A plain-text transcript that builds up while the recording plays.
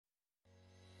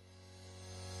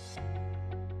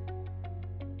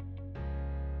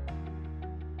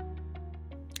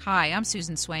Hi, I'm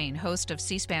Susan Swain, host of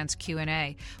C-SPAN's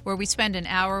Q&A, where we spend an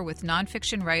hour with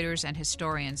nonfiction writers and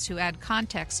historians who add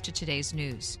context to today's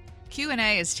news.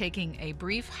 Q&A is taking a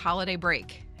brief holiday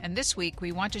break, and this week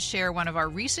we want to share one of our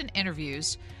recent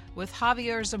interviews with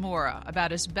Javier Zamora about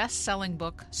his best-selling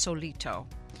book, Solito.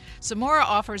 Zamora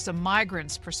offers a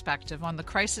migrant's perspective on the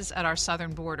crisis at our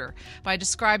southern border by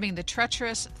describing the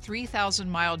treacherous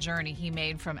 3,000-mile journey he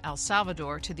made from El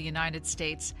Salvador to the United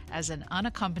States as an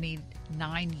unaccompanied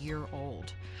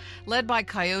 9-year-old. Led by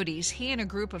coyotes, he and a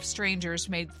group of strangers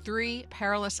made 3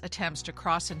 perilous attempts to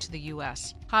cross into the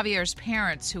U.S. Javier's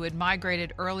parents, who had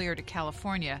migrated earlier to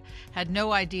California, had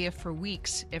no idea for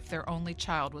weeks if their only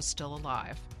child was still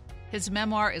alive. His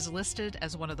memoir is listed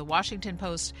as one of the Washington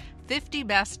Post's 50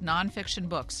 best nonfiction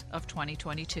books of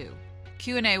 2022.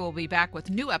 Q&A will be back with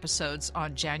new episodes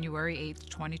on January 8th,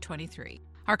 2023.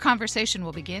 Our conversation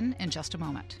will begin in just a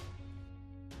moment.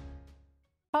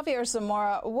 Javier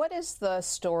Zamora, what is the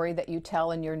story that you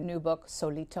tell in your new book,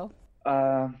 Solito?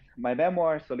 My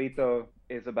memoir, Solito,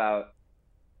 is about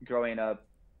growing up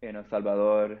in El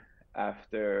Salvador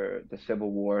after the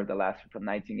Civil War that lasted from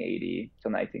 1980 to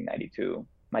 1992.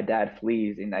 My dad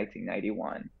flees in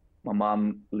 1991. My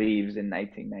mom leaves in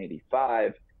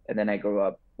 1995. And then I grew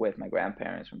up with my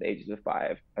grandparents from the ages of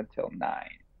 5 until 9.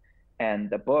 And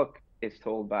the book is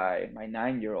told by my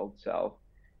 9-year-old self,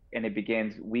 and it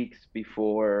begins weeks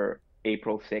before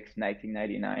April 6,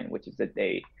 1999, which is the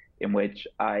date in which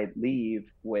I leave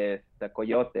with the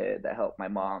coyote that helped my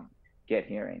mom get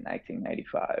here in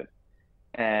 1995.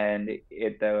 And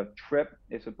the trip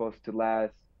is supposed to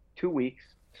last 2 weeks,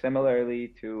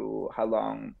 similarly to how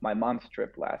long my mom's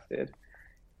trip lasted.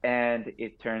 And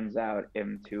it turns out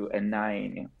into a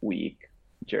 9-week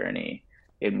journey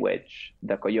in which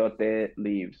the coyote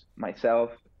leaves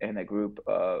myself and a group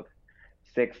of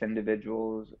 6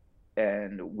 individuals,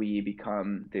 and we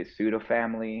become this pseudo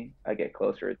family. I get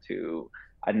closer to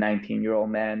a 19-year-old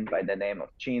man by the name of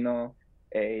Chino,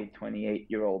 a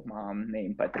 28-year-old mom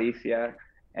named Patricia,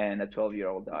 and a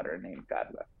 12-year-old daughter named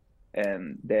Carla.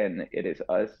 And then it is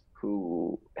us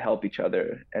who help each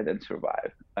other and then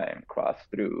survive and cross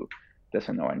through the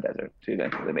Sonoran Desert to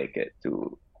eventually make it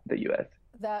to the U.S.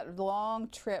 That long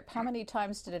trip, how many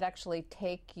times did it actually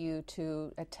take you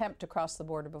to attempt to cross the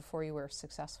border before you were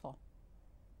successful?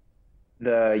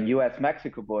 The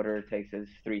U.S.-Mexico border takes us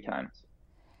 3 times.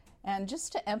 And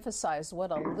just to emphasize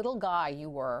what a little guy you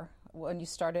were when you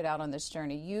started out on this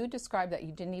journey, you described that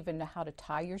you didn't even know how to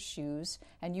tie your shoes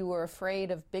and you were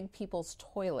afraid of big people's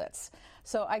toilets.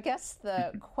 So I guess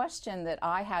the question that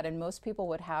I had and most people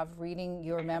would have reading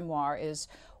your memoir is,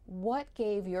 what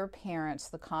gave your parents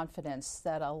the confidence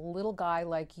that a little guy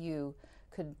like you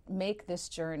could make this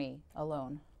journey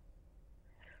alone?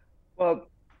 Well,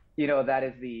 that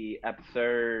is the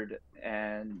absurd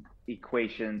and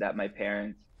equation that my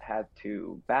parents had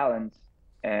to balance.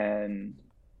 And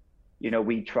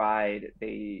we tried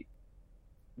to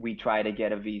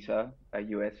get a visa, a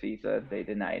U.S. visa. They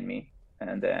denied me.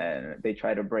 And then they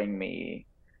tried to bring me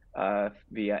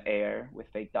via air with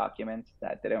fake documents.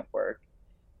 That didn't work.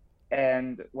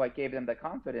 And what gave them the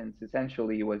confidence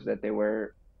essentially was that they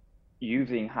were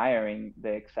hiring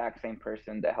the exact same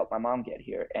person that helped my mom get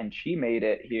here. And she made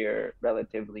it here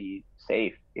relatively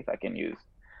safe, if I can use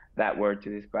that word to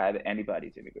describe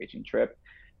anybody's immigration trip.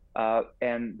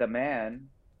 And the man,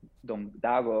 Don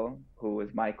Dago, who was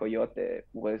my coyote,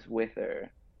 was with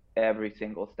her every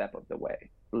single step of the way,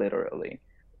 literally.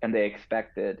 And they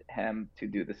expected him to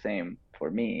do the same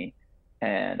for me.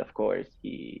 And of course,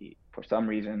 he, for some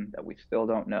reason that we still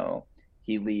don't know,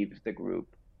 he leaves the group,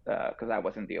 because I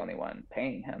wasn't the only one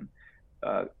paying him,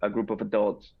 a group of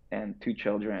adults and 2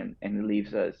 children, and he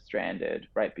leaves us stranded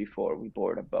right before we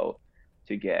board a boat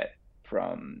to get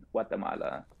from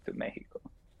Guatemala to Mexico.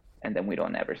 And then we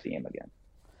don't ever see him again.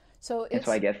 So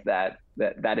I guess that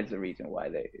is the reason why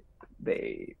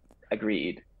they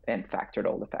agreed and factored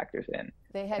all the factors in.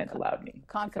 They had and allowed me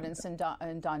confidence in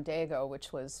Don Dago,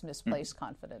 which was misplaced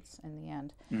confidence in the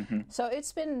end. Mm-hmm. So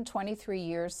it's been 23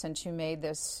 years since you made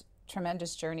this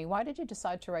tremendous journey. Why did you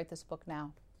decide to write this book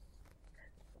now?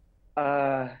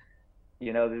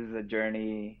 This is a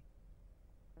journey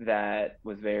that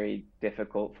was very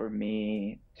difficult for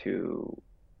me to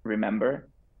remember.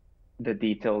 The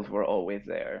details were always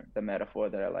there. The metaphor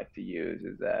that I like to use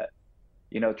is that,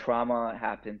 trauma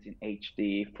happens in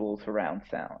HD, full surround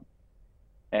sound.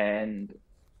 And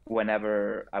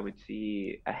whenever I would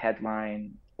see a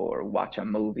headline or watch a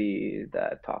movie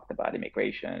that talked about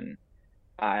immigration,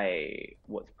 I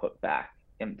was put back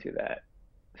into that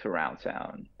surround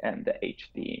sound and the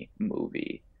HD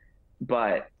movie.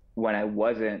 But when I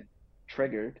wasn't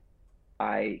triggered,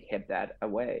 I hid that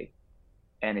away.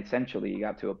 And essentially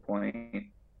got to a point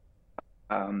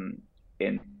in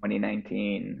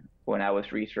 2019 when I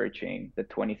was researching the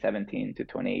 2017 to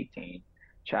 2018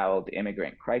 child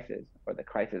immigrant crisis, or the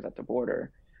crisis at the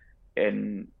border,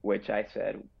 in which I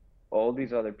said, all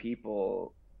these other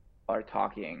people are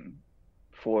talking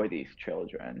for these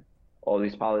children. All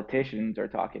these politicians are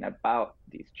talking about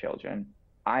these children.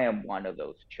 I am one of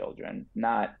those children,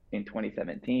 not in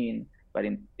 2017, but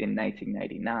in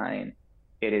 1999.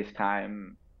 It is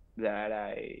time that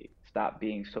I stop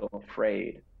being so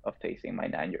afraid of facing my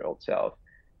 9-year-old self.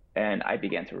 And I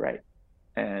began to write.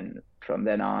 And from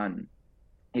then on,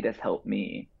 it has helped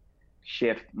me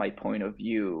shift my point of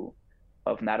view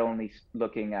of not only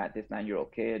looking at this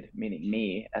 9-year-old kid, meaning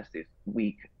me, as this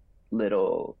weak,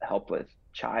 little, helpless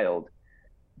child,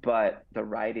 but the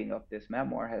writing of this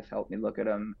memoir has helped me look at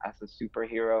him as a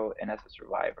superhero and as a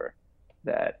survivor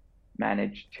that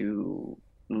managed to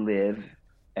live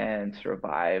and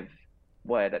survive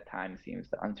what at times seems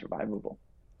unsurvivable.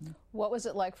 What was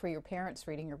it like for your parents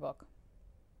reading your book?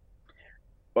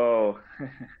 Oh,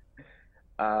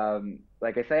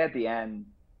 like I say at the end,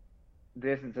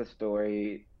 this is a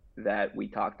story that we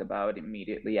talked about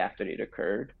immediately after it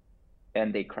occurred,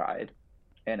 and they cried.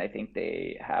 And I think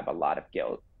they have a lot of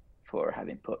guilt for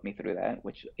having put me through that,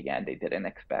 which again, they didn't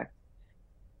expect.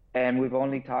 And we've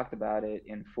only talked about it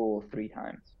in full 3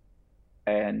 times.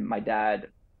 And my dad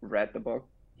read the book,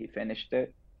 he finished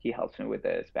it, he helps me with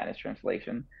the Spanish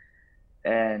translation,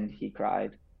 and he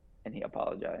cried and he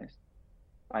apologized.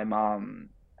 My mom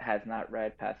has not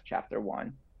read past chapter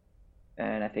 1,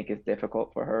 and I think it's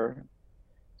difficult for her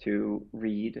to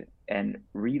read and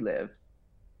relive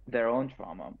their own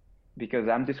trauma, because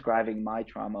I'm describing my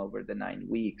trauma over the 9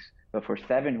 weeks, but for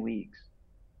 7 weeks,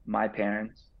 my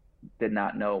parents did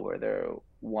not know where their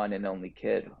one and only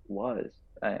kid was,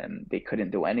 and they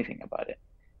couldn't do anything about it.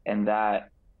 And that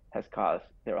has caused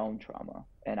their own trauma.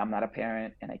 And I'm not a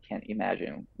parent, and I can't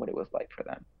imagine what it was like for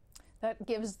them. That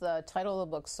gives the title of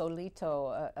the book,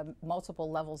 Solito,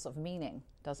 multiple levels of meaning,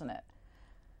 doesn't it?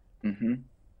 Mm-hmm.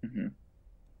 Mm-hmm.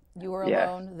 You were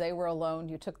alone, yes. They were alone,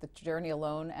 you took the journey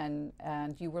alone,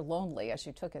 and you were lonely as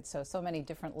you took it. So many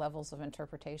different levels of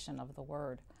interpretation of the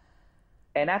word.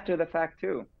 And after the fact,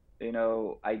 too.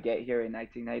 I get here in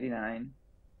 1999,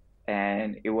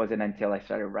 and it wasn't until I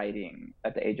started writing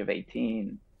at the age of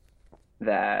 18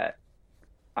 that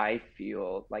I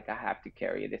feel like I have to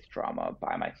carry this trauma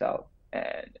by myself.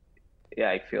 And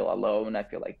yeah, I feel alone. I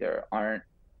feel like there aren't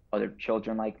other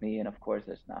children like me. And of course,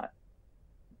 that's not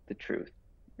the truth.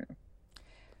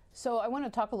 So I want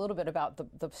to talk a little bit about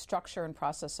the structure and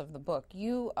process of the book.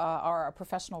 You are a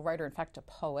professional writer, in fact, a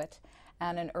poet,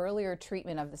 and an earlier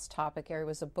treatment of this topic area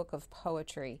was a book of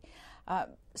poetry.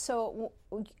 So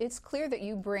it's clear that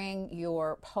you bring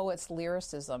your poet's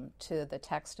lyricism to the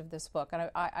text of this book. And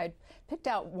I picked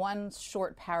out one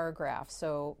short paragraph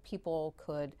so people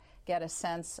could get a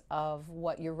sense of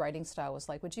what your writing style was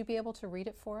like. Would you be able to read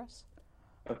it for us?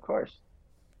 Of course.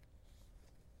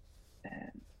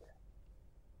 And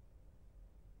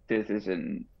this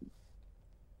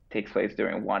takes place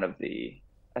during one of the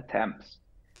attempts.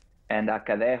 And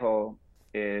Acadejo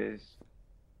is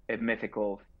a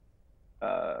mythical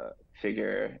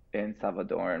figure in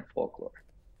Salvadoran folklore.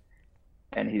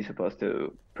 And he's supposed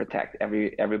to protect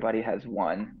everybody has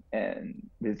one. And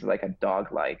this is like a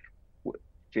dog-like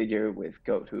figure with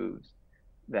goat hooves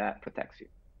that protects you.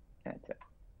 And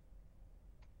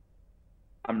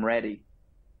I'm ready.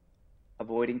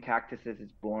 Avoiding cactuses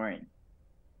is boring.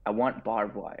 I want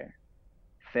barbed wire,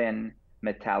 thin,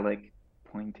 metallic,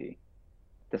 pointy.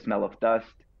 The smell of dust,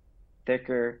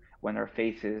 thicker when our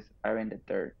faces are in the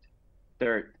dirt.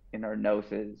 Dirt in our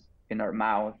noses, in our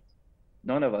mouths.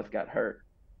 None of us got hurt.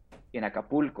 In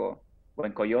Acapulco,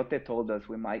 when Coyote told us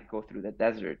we might go through the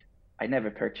desert, I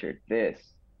never pictured this.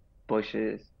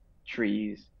 Bushes,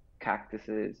 trees,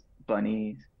 cactuses,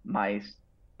 bunnies, mice,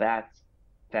 bats,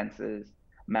 fences,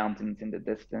 mountains in the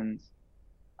distance.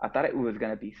 I thought it was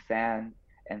going to be sand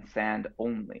and sand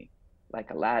only, like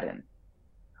Aladdin.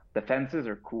 The fences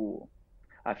are cool.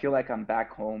 I feel like I'm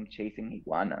back home chasing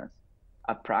iguanas.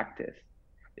 A practice.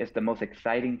 It's the most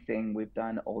exciting thing we've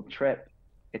done all trip.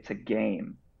 It's a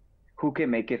game. Who can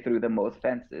make it through the most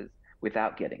fences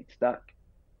without getting stuck?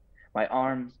 My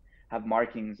arms have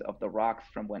markings of the rocks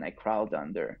from when I crawled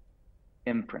under.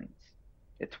 Imprints.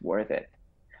 It's worth it.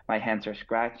 My hands are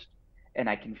scratched, and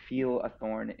I can feel a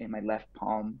thorn in my left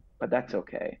palm, but that's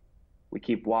okay. We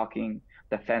keep walking.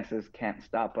 The fences can't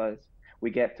stop us. We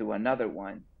get to another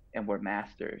one, and we're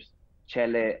masters.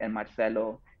 Chele and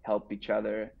Marcelo help each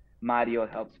other. Mario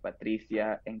helps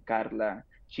Patricia and Carla.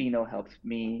 Chino helps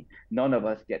me. None of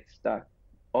us get stuck.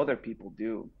 Other people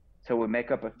do. So we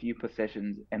make up a few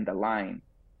positions in the line.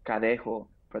 Cadejo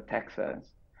protects us.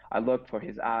 I look for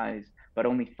his eyes, but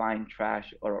only find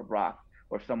trash or a rock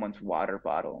or someone's water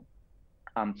bottle.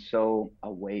 I'm so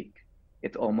awake.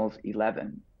 It's almost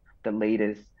 11, the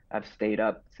latest I've stayed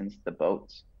up since the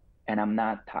boats, and I'm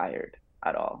not tired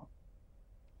at all.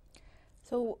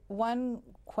 So one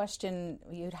question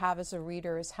you'd have as a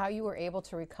reader is how you were able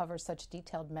to recover such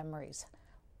detailed memories.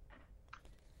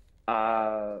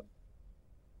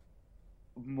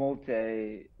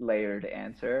 Multi-layered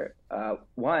answer.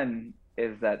 One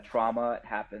is that trauma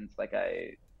happens, like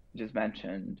I just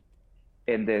mentioned,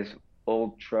 in this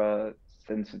ultra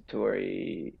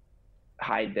sensory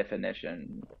high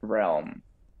definition realm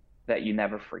that you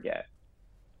never forget,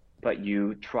 but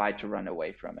you try to run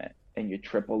away from it and you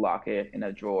triple lock it in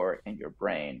a drawer in your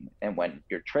brain. And when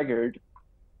you're triggered,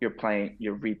 you're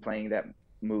replaying that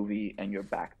movie and you're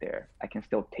back there. I can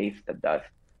still taste the dust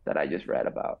that I just read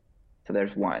about. So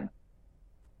there's one.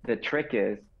 The trick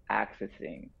is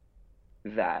accessing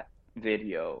that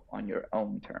video on your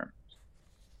own terms.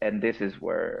 And this is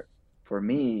where, for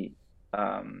me,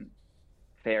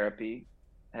 therapy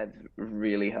has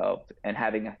really helped. And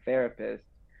having a therapist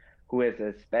who is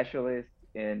a specialist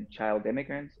in child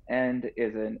immigrants and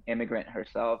is an immigrant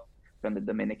herself from the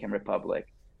Dominican Republic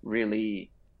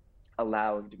really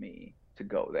allowed me to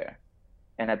go there.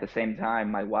 And at the same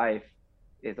time, my wife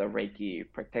is a Reiki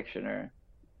practitioner,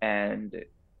 and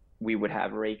we would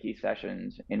have Reiki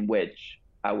sessions in which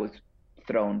I was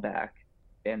thrown back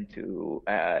into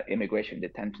immigration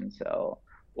detention cell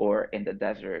or in the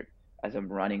desert as I'm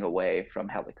running away from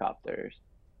helicopters.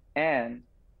 And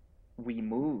we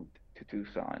moved to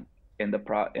Tucson in the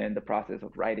process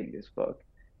of writing this book,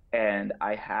 and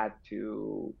I had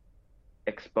to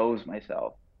expose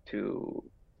myself to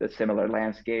the similar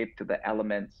landscape, to the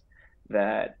elements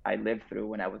that I lived through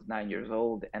when I was 9 years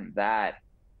old, and that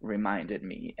reminded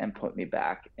me and put me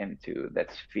back into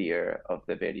that sphere of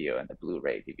the video and the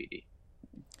Blu-ray DVD.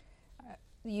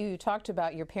 You talked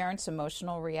about your parents'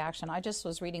 emotional reaction. I just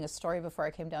was reading a story before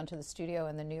I came down to the studio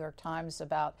in the New York Times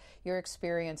about your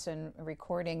experience in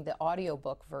recording the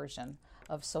audiobook version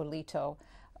of Solito.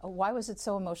 Why was it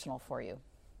so emotional for you?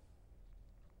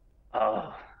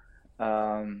 Oh,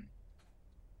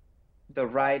 the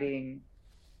writing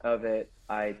of it,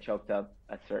 I choked up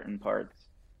at certain parts,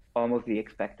 almost the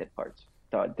expected parts,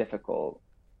 the difficult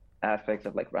aspects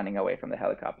of like running away from the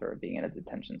helicopter or being in a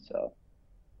detention cell.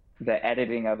 The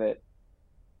editing of it,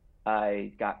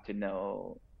 I got to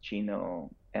know Chino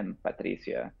and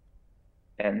Patricia,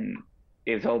 and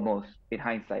it was almost, in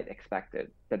hindsight,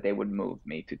 expected that they would move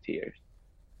me to tears.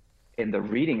 In the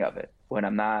reading of it, when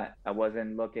I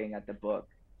wasn't looking at the book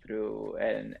through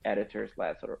an editor's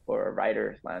lens or a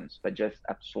writer's lens, but just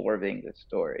absorbing the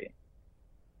story,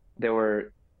 there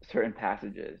were certain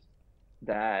passages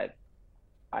that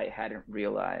I hadn't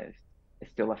realized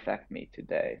still affect me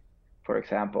today. For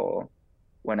example,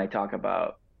 when I talk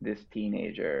about this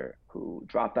teenager who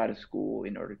dropped out of school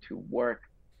in order to work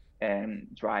and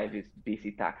drive his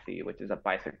bici taxi, which is a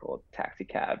bicycle taxi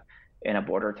cab in a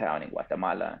border town in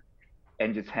Guatemala,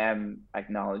 and just him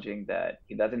acknowledging that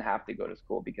he doesn't have to go to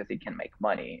school because he can make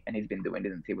money, and he's been doing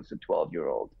it since he was a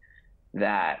 12-year-old.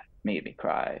 That made me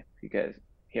cry, because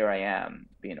here I am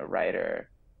being a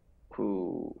writer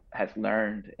who has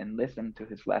learned and listened to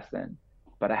his lesson,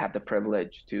 but I have the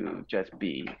privilege to just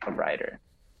be a writer.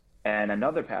 And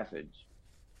another passage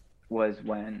was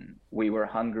when we were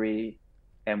hungry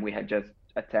and we had just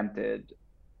attempted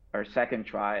our second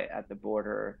try at the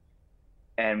border,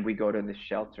 and we go to the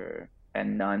shelter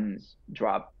and nuns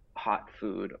drop hot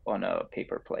food on a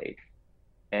paper plate.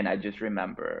 And I just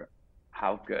remember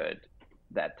how good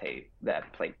that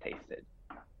plate tasted.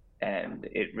 And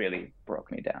it really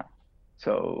broke me down.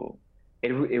 So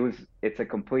it's a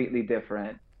completely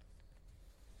different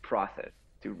process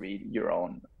to read your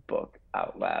own book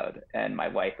out loud. And my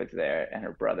wife was there and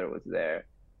her brother was there.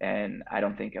 And I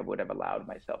don't think I would have allowed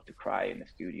myself to cry in the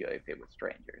studio if it was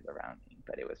strangers around me,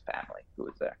 but it was family who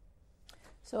was there.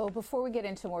 So before we get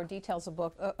into more details of the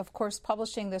book, of course,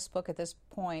 publishing this book at this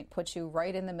point puts you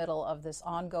right in the middle of this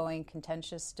ongoing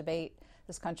contentious debate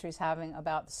this country's having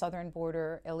about the southern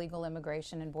border, illegal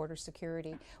immigration, and border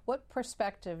security. What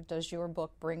perspective does your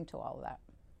book bring to all of that?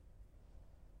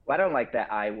 Well, I don't like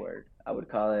that I word. I would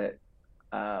call it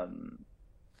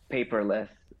paperless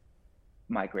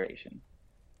migration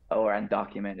or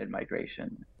undocumented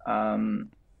migration. And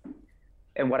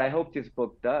what I hope this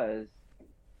book does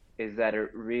is that it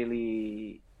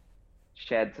really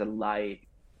sheds a light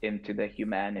into the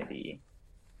humanity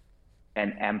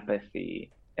and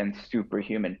empathy and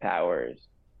superhuman powers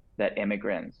that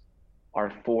immigrants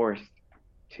are forced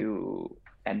to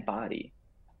embody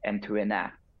and to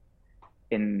enact.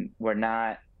 We're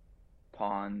not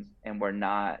pawns, and we're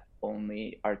not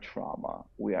only our trauma.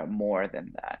 We are more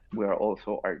than that. We are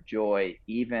also our joy.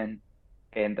 Even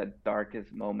in the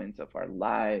darkest moments of our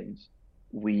lives,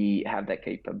 we have the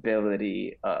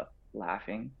capability of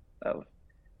laughing, of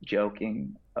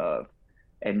joking, of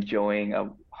enjoying a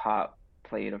hot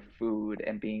plate of food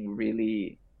and being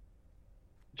really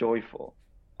joyful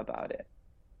about it.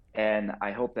 And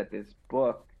I hope that this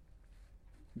book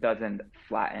doesn't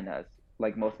flatten us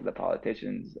like most of the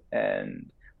politicians and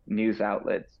news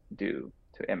outlets do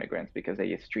to immigrants, because they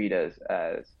just treat us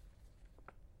as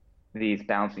these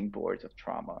bouncing boards of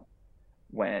trauma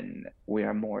when we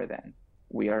are more than.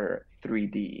 We are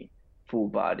 3D,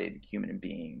 full-bodied human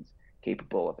beings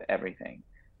capable of everything.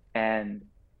 And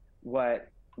what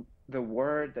the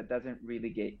word that doesn't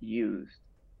really get used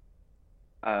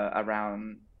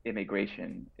around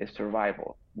immigration is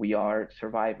survival. We are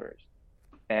survivors.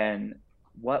 And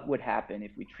what would happen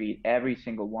if we treat every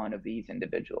single one of these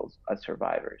individuals as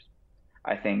survivors?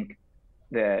 I think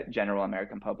the general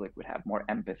American public would have more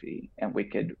empathy, and we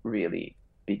could really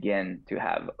begin to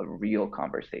have a real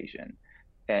conversation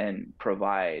and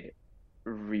provide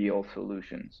real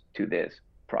solutions to this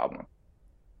problem.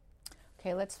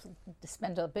 Okay, let's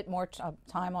spend a bit more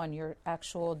time on your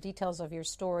actual details of your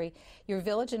story. Your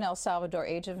village in El Salvador,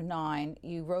 age of 9,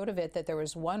 you wrote of it that there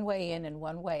was one way in and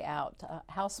one way out.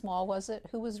 How small was it?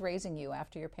 Who was raising you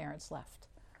after your parents left?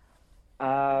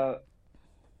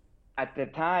 At the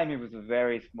time, it was a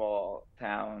very small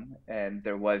town, and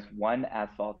there was one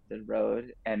asphalted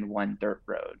road and one dirt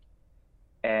road.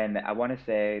 And I want to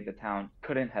say the town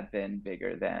couldn't have been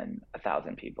bigger than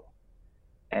 1,000 people.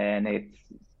 And it's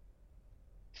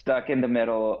stuck in the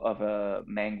middle of a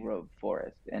mangrove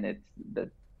forest, and it's the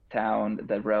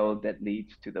road that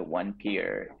leads to the one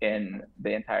pier in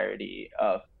the entirety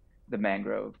of the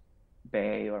mangrove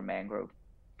bay or mangrove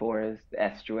forest,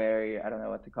 estuary, I don't know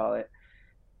what to call it.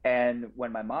 And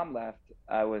when my mom left,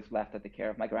 I was left at the care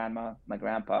of my grandma, my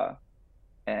grandpa,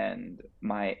 and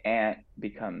my aunt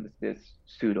becomes this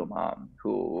pseudo mom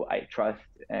who I trust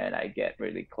and I get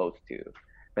really close to.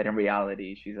 But in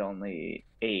reality, she's only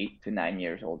 8 to 9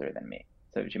 years older than me.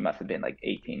 So she must have been like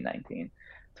 18, 19.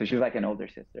 So she was like an older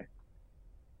sister.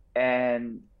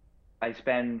 And I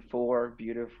spent 4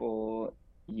 beautiful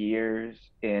years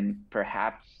in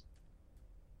perhaps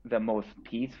the most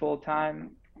peaceful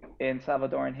time in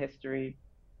Salvadoran history.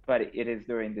 But it is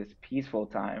during this peaceful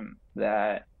time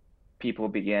that people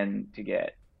begin to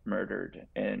get murdered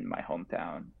in my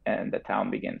hometown, and the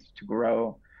town begins to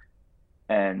grow.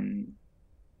 And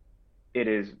it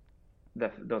is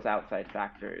those outside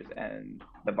factors and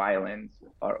the violence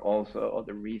are also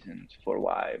the reasons for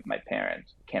why my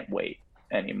parents can't wait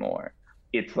anymore.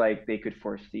 It's like they could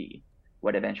foresee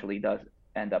what eventually does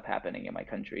end up happening in my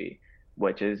country,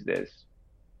 which is this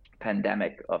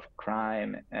pandemic of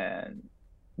crime and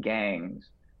gangs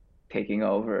taking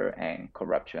over and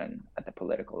corruption at the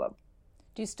political level.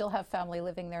 Do you still have family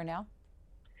living there now?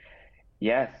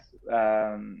 Yes.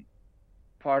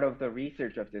 Part of the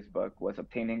research of this book was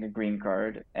obtaining a green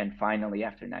card, and finally,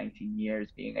 after 19 years,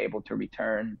 being able to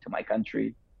return to my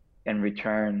country and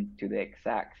return to the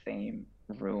exact same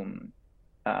room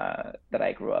that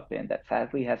I grew up in that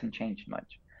sadly hasn't changed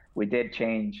much. We did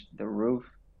change the roof.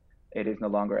 It is no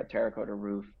longer a terracotta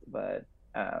roof, but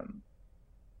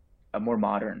a more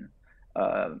modern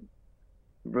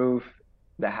roof.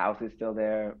 The house is still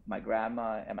there. My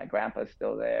grandma and my grandpa is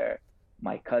still there.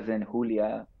 My cousin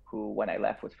Julia, who when I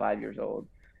left was 5 years old,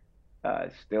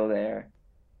 is still there.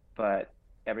 But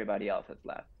everybody else has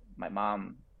left. My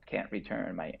mom can't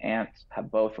return. My aunts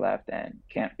have both left and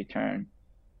can't return.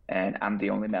 And I'm the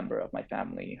only member of my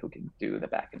family who can do the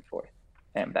back and forth.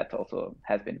 And that's also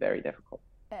has been very difficult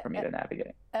for me to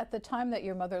navigate. At the time that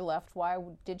your mother left, why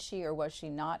did she or was she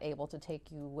not able to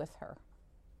take you with her?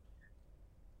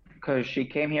 Because she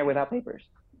came here without papers.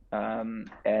 And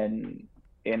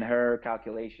in her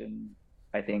calculation,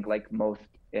 I think like most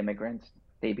immigrants,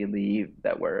 she believed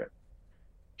that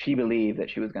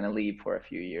she was going to leave for a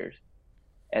few years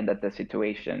and that the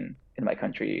situation in my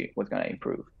country was going to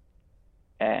improve.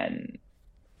 And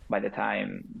by the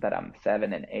time that I'm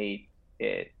 7 and 8,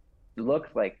 it looks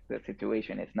like the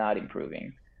situation is not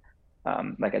improving.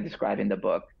 Like I describe in the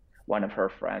book, one of her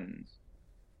friends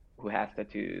who has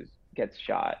tattoos gets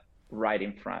shot right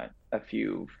in front, a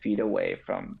few feet away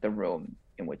from the room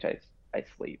in which I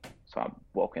sleep. So I'm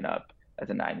woken up as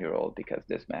a 9-year-old because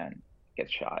this man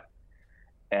gets shot.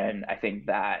 And I think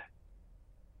that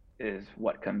is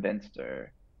what convinced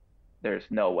her there's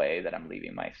no way that I'm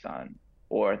leaving my son,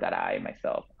 or that I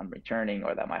myself am returning,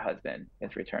 or that my husband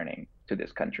is returning to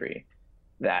this country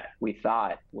that we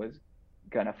thought was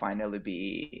gonna finally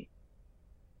be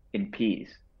in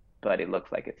peace, but it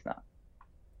looks like it's not.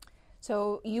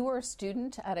 So you were a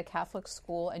student at a Catholic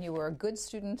school, and you were a good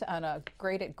student and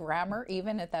great at grammar,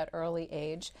 even at that early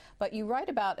age. But you write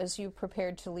about, as you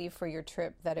prepared to leave for your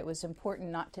trip, that it was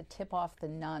important not to tip off the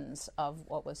nuns of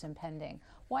what was impending.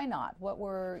 Why not? What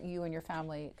were you and your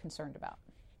family concerned about?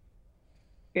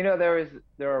 There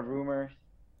are rumors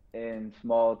in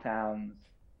small towns,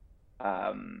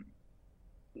 um,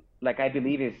 like I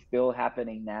believe is still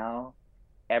happening now.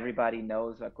 Everybody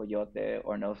knows a coyote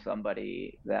or knows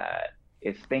somebody that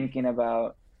is thinking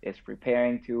about, is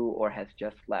preparing to, or has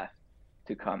just left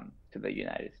to come to the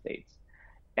United States.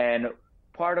 And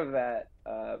part of that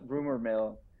rumor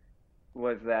mill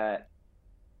was that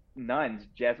nuns,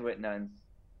 Jesuit nuns,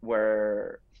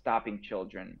 were stopping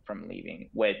children from leaving,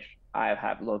 which I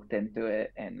have looked into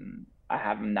it and I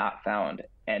have not found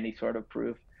any sort of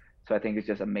proof. So I think it's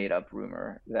just a made up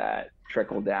rumor that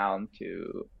trickled down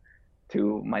to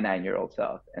my 9-year-old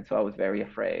self. And so I was very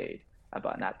afraid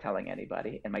about not telling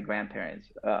anybody. And my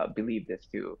grandparents believed this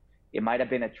too. It might have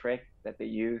been a trick that they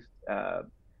used.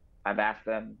 I've asked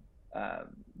them.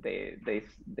 They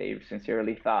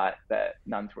sincerely thought that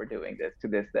nuns were doing this to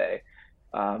this day.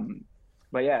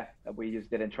 But yeah, we just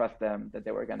didn't trust them that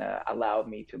they were gonna allow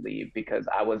me to leave because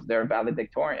I was their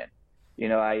valedictorian.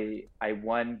 I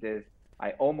won this.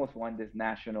 I almost won this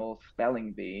national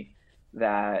spelling bee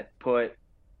that put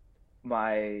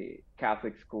my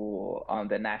Catholic school on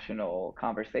the national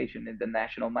conversation in the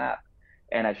national map,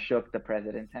 and I shook the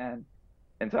president's hand.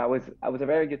 And so I was a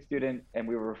very good student, and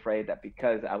we were afraid that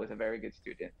because I was a very good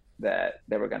student, that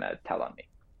they were gonna tell on me.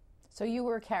 So you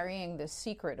were carrying this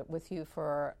secret with you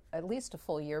for at least a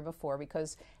full year before,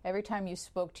 because every time you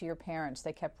spoke to your parents,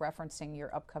 they kept referencing your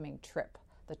upcoming trip,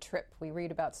 the trip we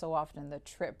read about so often, the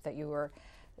trip that you were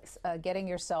getting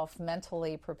yourself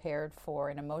mentally prepared for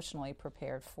and emotionally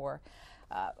prepared for.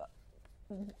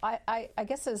 I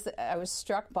guess as I was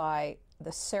struck by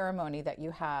the ceremony that you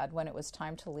had when it was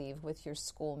time to leave with your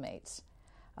schoolmates,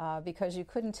 because you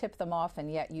couldn't tip them off,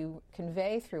 and yet you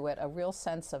convey through it a real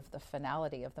sense of the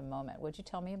finality of the moment. Would you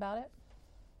tell me about it?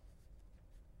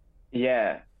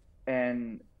 Yeah,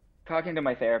 and talking to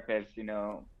my therapist,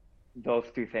 those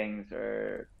two things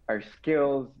are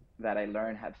skills that I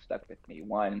learned have stuck with me.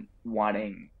 One,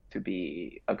 wanting to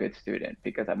be a good student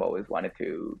because I've always wanted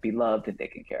to be loved and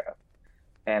taken care of.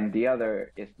 And the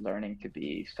other is learning to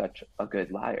be such a good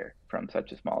liar from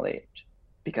such a small age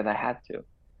because I had to.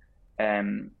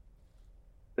 And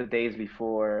the days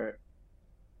before,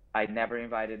 I never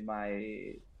invited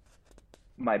my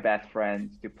best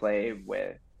friends to play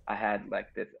with. I had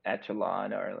like this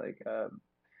echelon or like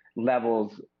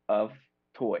levels of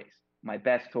toys. My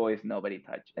best toys nobody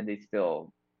touched, and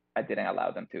I didn't allow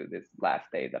them to this last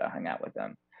day that I hung out with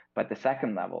them. But the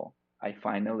second level, I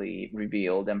finally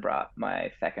revealed and brought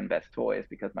my second best toys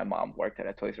because my mom worked at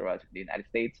a Toys R Us in the United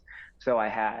States. So I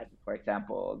had, for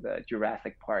example, the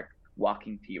Jurassic Park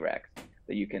walking T-Rex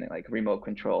that you can like remote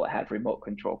control. I had remote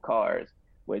control cars,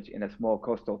 which in a small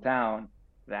coastal town,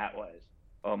 that was,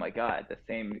 oh my God, the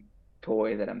same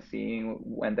toy that I'm seeing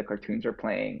when the cartoons are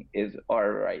playing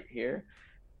are right here.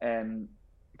 And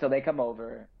so they come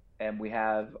over and we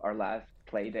have our last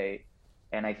play date,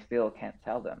 and I still can't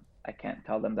tell them. I can't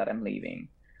tell them that I'm leaving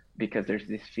because there's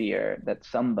this fear that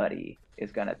somebody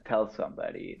is going to tell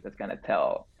somebody that's going to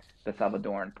tell the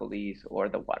Salvadoran police or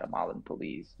the Guatemalan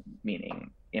police,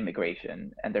 meaning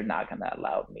immigration, and they're not going to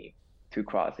allow me to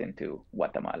cross into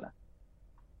Guatemala.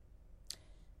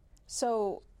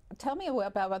 So tell me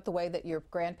about the way that your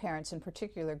grandparents, in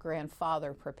particular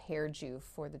grandfather, prepared you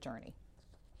for the journey.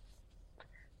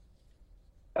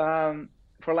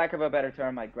 For lack of a better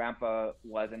term, my grandpa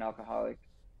was an alcoholic,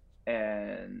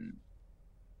 and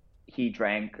he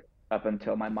drank up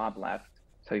until my mom left.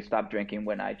 So he stopped drinking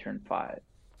when I turned 5.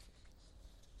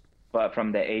 But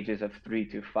from the ages of 3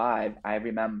 to 5, I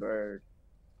remembered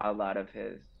a lot of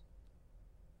his,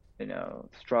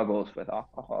 struggles with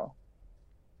alcohol.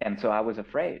 And so I was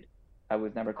afraid. I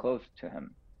was never close to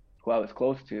him. Who I was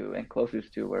close to and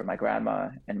closest to were my grandma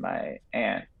and my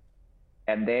aunt.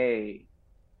 And they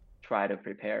try to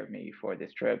prepare me for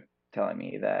this trip, telling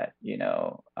me that,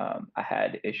 I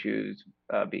had issues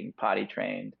being potty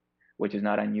trained, which is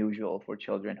not unusual for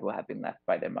children who have been left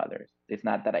by their mothers. It's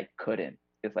not that I couldn't.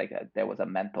 It's like there was a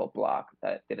mental block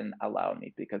that didn't allow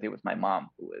me because it was my mom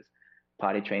who was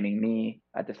potty training me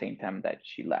at the same time that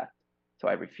she left. So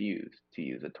I refused to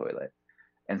use a toilet.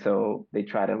 And so they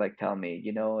try to like tell me,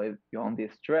 if you're on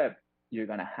this trip, you're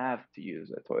going to have to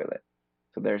use a toilet.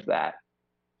 So there's that.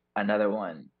 Another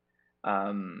one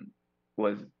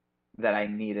was that I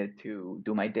needed to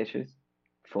do my dishes,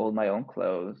 fold my own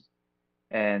clothes,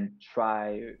 and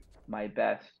try my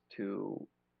best to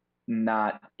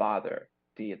not bother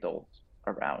the adults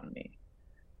around me,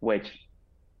 which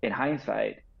in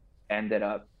hindsight ended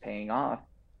up paying off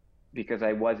because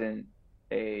I wasn't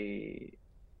a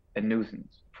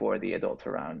nuisance for the adults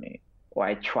around me, or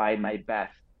I tried my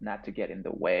best not to get in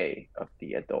the way of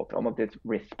the adults. Almost this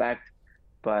respect,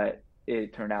 but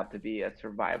it turned out to be a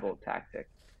survival tactic.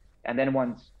 And then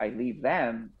once I leave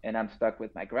them and I'm stuck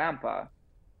with my grandpa,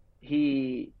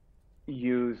 he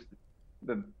used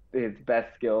his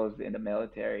best skills in the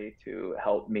military to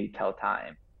help me tell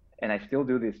time. And I still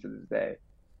do this to this day.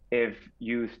 If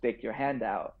you stick your hand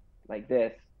out like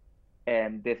this,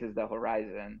 and this is the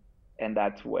horizon, and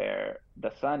that's where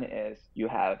the sun is, you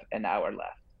have an hour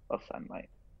left of sunlight.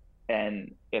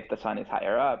 And if the sun is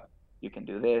higher up, you can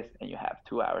do this and you have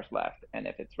 2 hours left. And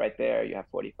if it's right there, you have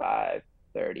 45,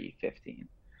 30, 15.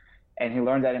 And he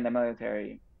learned that in the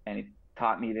military, and he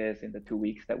taught me this in the 2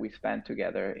 weeks that we spent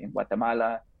together in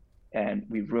Guatemala, and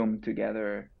we roomed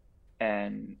together.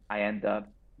 And I end up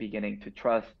beginning to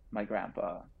trust my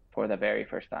grandpa for the very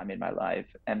first time in my life,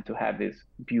 and to have these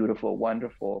beautiful,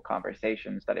 wonderful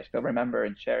conversations that I still remember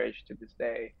and cherish to this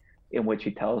day, in which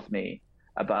he tells me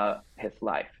about his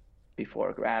life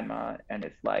before grandma and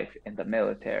his life in the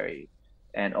military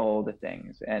and all the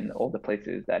things and all the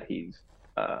places that he's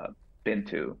been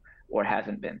to or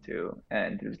hasn't been to.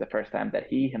 And it was the first time that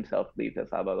he himself leaves El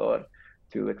Salvador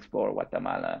to explore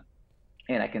Guatemala.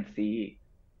 And I can see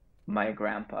my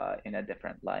grandpa in a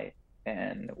different light.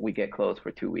 And we get close for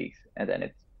 2 weeks. And then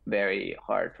it's very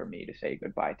hard for me to say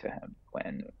goodbye to him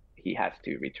when he has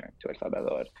to return to El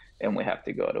Salvador. And we have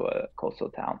to go to a coastal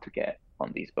town to get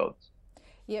on these boats.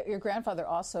 Yeah, your grandfather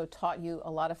also taught you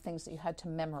a lot of things that you had to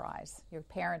memorize. Your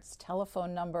parents'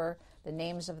 telephone number, the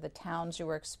names of the towns you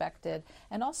were expected,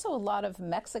 and also a lot of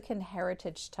Mexican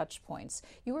heritage touch points.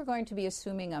 You were going to be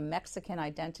assuming a Mexican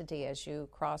identity as you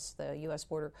crossed the U.S.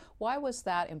 border. Why was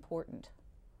that important?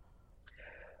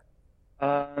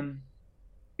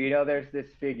 There's this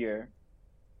figure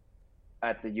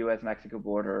at the U.S.-Mexico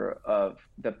border of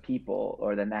the people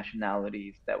or the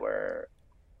nationalities that were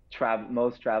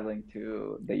most traveling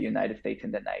to the United States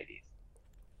in the 90s.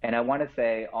 And I want to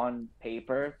say on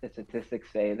paper, the statistics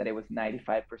say that it was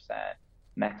 95%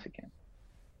 Mexican.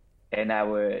 And I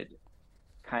would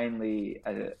kindly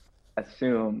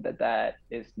assume that that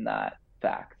is not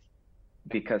fact,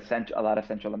 because a lot of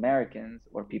Central Americans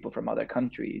or people from other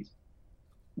countries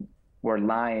were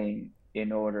lying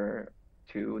in order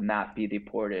to not be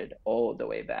deported all the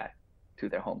way back to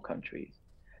their home countries.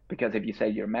 Because if you say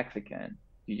you're Mexican,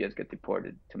 you just get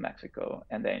deported to Mexico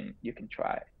and then you can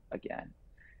try again.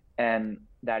 And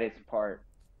that is part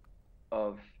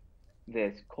of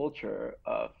this culture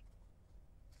of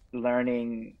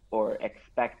learning or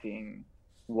expecting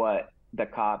what the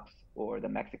cops or the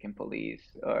Mexican police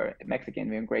or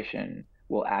Mexican immigration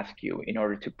will ask you in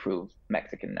order to prove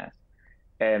Mexicanness.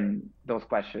 And those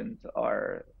questions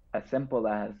are as simple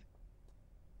as,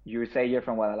 you say you're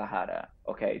from Guadalajara.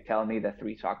 Okay, tell me the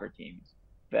 3 soccer teams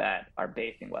that are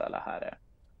based in Guadalajara.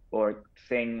 Or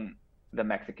sing the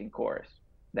Mexican chorus,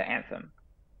 the anthem.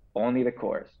 Only the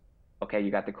chorus. Okay,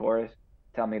 you got the chorus?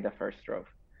 Tell me the first strophe.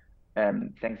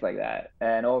 And things like that.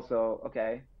 And also,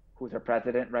 okay, who's our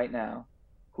president right now?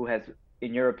 Who has,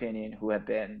 in your opinion, who have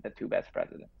been the 2 best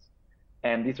presidents?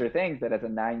 And these are things that as a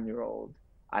 9-year-old,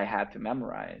 I had to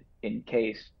memorize in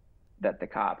case that the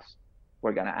cops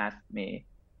were going to ask me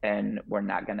and were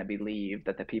not going to believe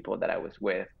that the people that I was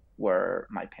with were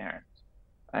my parents.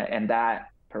 And that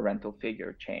parental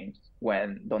figure changed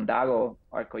when Don Dago,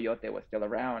 our coyote, was still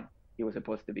around. He was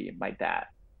supposed to be my dad.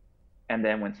 And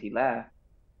then once he left,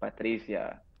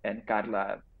 Patricia and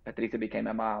Carla, Patricia became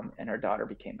my mom and her daughter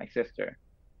became my sister.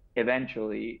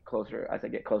 Eventually, as I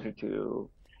get closer to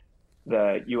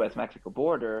the U.S.-Mexico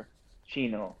border,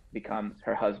 Chino becomes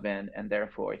her husband, and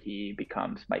therefore he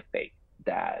becomes my fake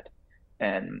dad.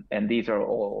 And these are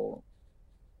all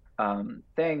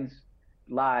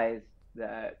lies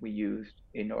that we used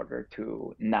in order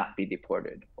to not be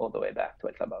deported all the way back to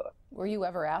El Salvador. Were you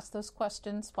ever asked those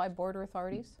questions by border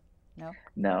authorities? No?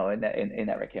 No, it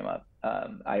never came up.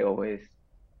 I always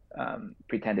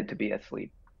pretended to be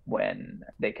asleep when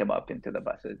they came up into the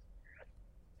buses.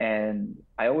 And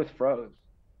I always froze.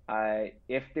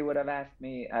 If they would have asked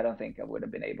me, I don't think I would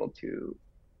have been able to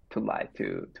lie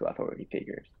to authority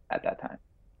figures at that time.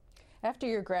 After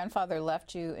your grandfather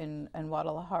left you in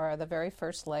Guadalajara, the very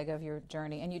first leg of your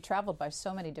journey, and you traveled by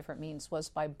so many different means, was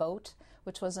by boat,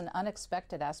 which was an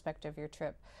unexpected aspect of your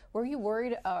trip. Were you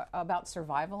worried about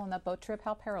survival on that boat trip?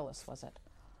 How perilous was it?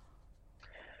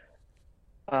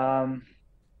 Um,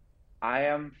 I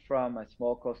am from a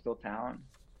small coastal town,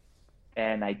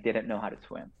 and I didn't know how to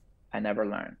swim. I never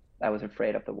learned. I was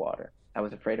afraid of the water. I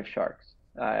was afraid of sharks.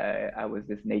 I was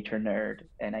this nature nerd,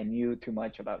 and I knew too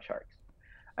much about sharks.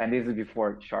 And this is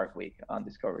before Shark Week on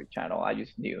Discovery Channel. I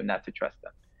just knew not to trust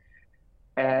them.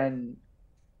 And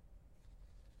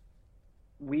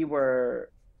we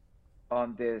were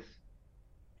on this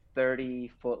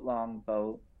 30-foot long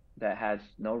boat that has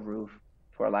no roof,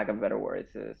 for lack of a better word.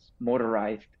 It's this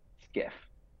motorized skiff.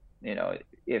 You know,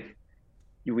 if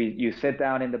you sit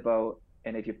down in the boat,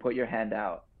 and if you put your hand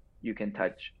out, you can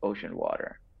touch ocean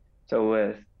water. So it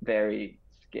was very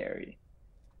scary.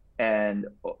 And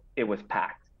it was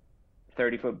packed.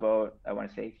 30-foot boat, I want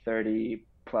to say 30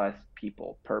 plus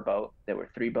people per boat. There were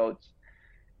 3 boats.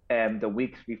 And the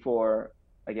weeks before,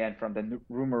 again, from the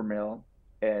rumor mill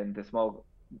in the small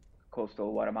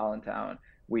coastal Guatemalan town,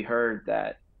 we heard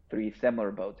that 3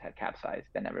 similar boats had capsized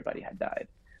and everybody had died,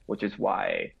 which is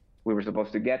why we were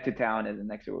supposed to get to town, and the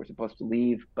next day we were supposed to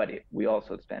leave, but we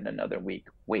also spent another week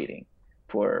waiting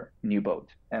for new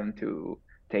boats and to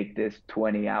take this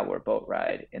 20-hour boat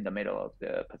ride in the middle of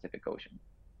the Pacific Ocean.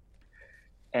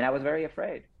 And I was very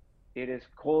afraid. It is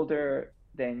colder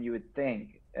than you would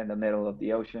think in the middle of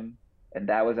the ocean, and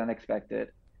that was unexpected.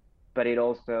 But it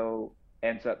also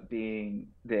ends up being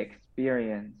the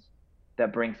experience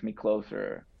that brings me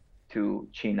closer to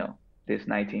Chino, this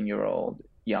 19-year-old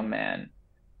young man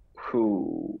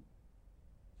who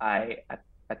I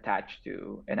attached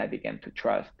to and I began to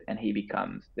trust, and he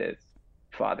becomes this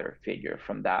father figure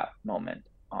from that moment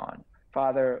on.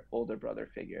 Father, older brother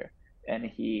figure. And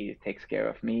he takes care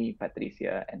of me,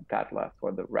 Patricia, and Carla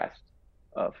for the rest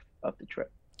of the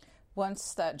trip.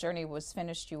 Once that journey was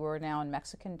finished, you were now in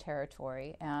Mexican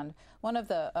territory. And one of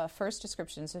the first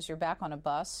descriptions is you're back on a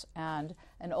bus, and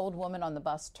an old woman on the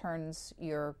bus turns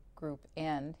your group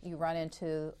in. You run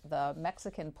into the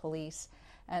Mexican police,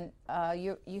 and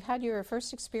you had your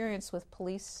first experience with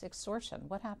police extortion.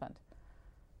 What happened?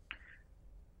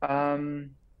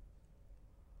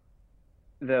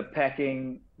 The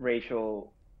pecking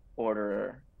racial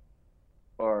order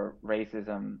or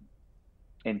racism,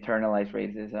 internalized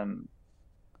racism,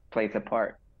 plays a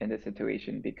part in this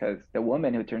situation because the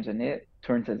woman who turns us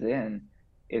in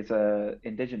is a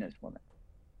indigenous woman,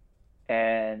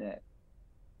 and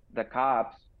the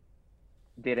cops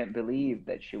didn't believe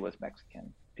that she was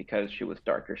Mexican because she was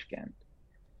darker skinned,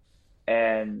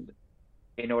 and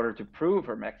in order to prove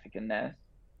her Mexicanness,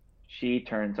 she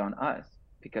turns on us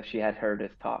because she had heard us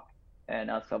talk,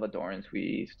 and us Salvadorans,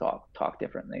 we talk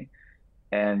differently,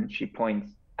 and she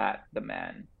points at the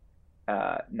man,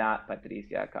 not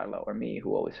Patricia, Carla, or me,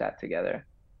 who always sat together.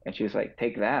 And she was like,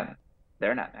 take them.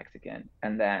 They're not Mexican.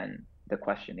 And then the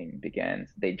questioning begins.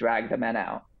 They drag the man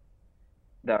out.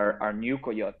 Our new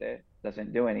coyote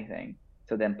doesn't do anything.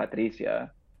 So then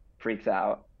Patricia freaks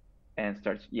out and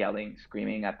starts yelling,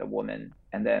 screaming at the woman.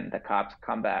 And then the cops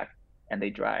come back and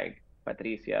they drag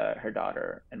Patricia, her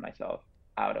daughter, and myself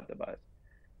out of the bus.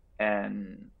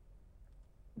 And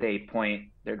they point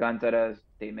their guns at us.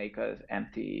 They make us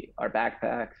empty our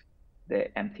backpacks.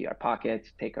 They empty our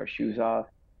pockets, take our shoes off,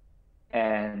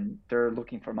 and they're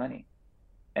looking for money.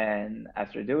 And as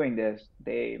they're doing this,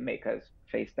 they make us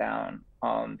face down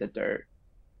on the dirt.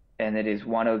 And it is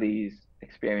one of these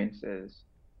experiences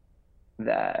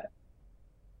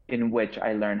in which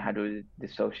I learned how to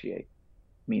dissociate,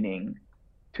 meaning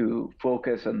to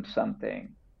focus on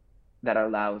something that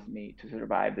allows me to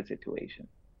survive the situation.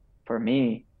 For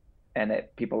me, and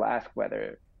people ask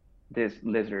whether this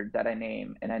lizard that I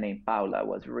named Paula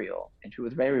was real, and she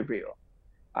was very real.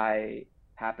 I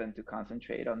happened to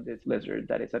concentrate on this lizard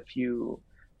that is a few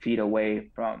feet away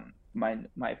from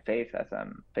my face as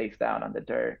I'm face down on the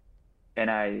dirt, and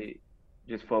I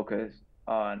just focused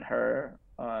on her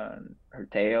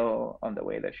tail, on the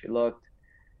way that she looked,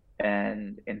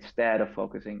 and instead of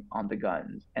focusing on the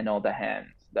guns and all the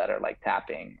hands that are like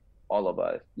tapping all of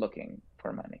us looking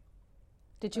for money.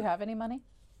 Did you have any money?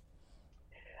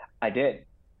 I did.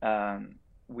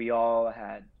 We all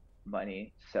had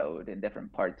money sewed in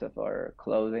different parts of our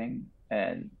clothing,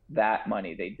 and that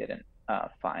money they didn't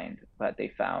find, but they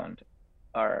found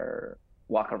our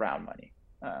walk around money,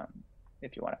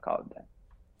 if you want to call it that.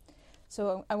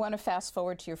 So I want to fast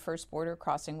forward to your first border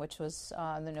crossing, which was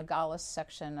the Nogales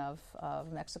section of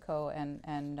Mexico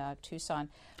and Tucson.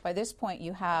 By this point,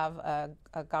 you have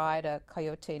a guide, a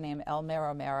coyote named El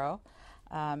Mero Mero.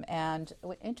 And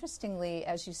interestingly,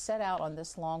 as you set out on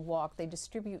this long walk, they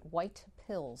distribute white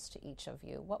pills to each of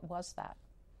you. What was that?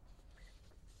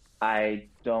 I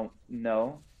don't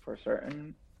know for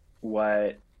certain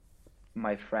what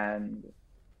my friend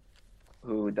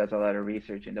who does a lot of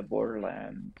research in the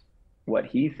borderlands, what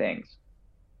he thinks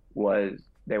was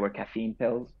they were caffeine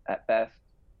pills at best.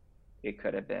 It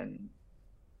could have been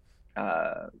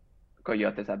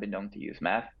coyotes have been known to use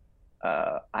meth.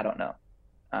 I don't know.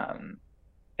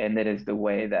 And it is the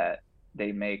way that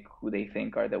they make who they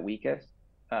think are the weakest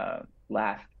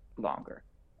last longer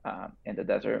in the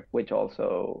desert, which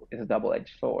also is a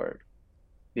double-edged sword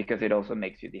because it also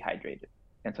makes you dehydrated.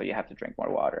 And so you have to drink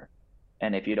more water.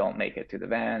 And if you don't make it to the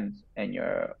vans and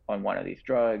you're on one of these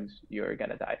drugs, you're going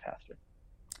to die faster.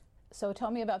 So tell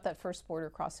me about that first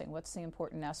border crossing. What's the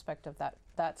important aspect of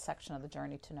that section of the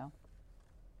journey to know?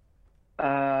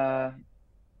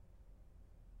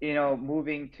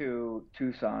 Moving to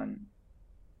Tucson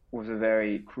was a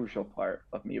very crucial part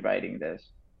of me writing this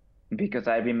because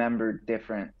I remembered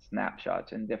different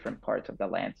snapshots in different parts of the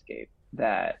landscape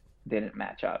that didn't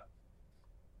match up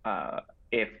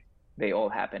if they all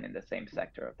happen in the same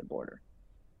sector of the border.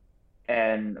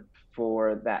 And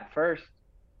for that first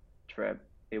trip,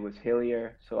 it was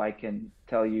hillier, so I can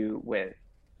tell you with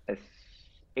a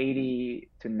 80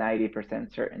 to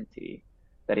 90% certainty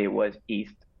that it was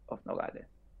east of Nogales.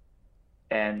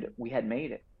 And we had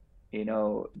made it.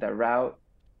 The route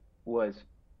was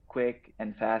quick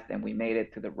and fast, and we made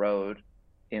it to the road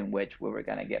in which we were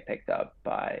going to get picked up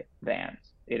by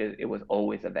vans. It was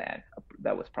always a van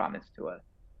that was promised to us.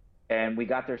 And we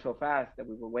got there so fast that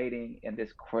we were waiting in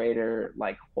this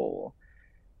crater-like hole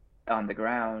on the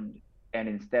ground. And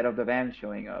instead of the van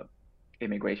showing up,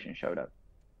 immigration showed up.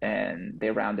 And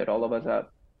they rounded all of us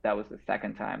up. That was the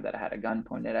second time that I had a gun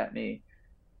pointed at me.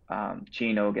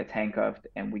 Chino gets handcuffed,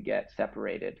 and we get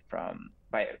separated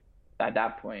at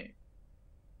that point,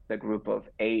 the group of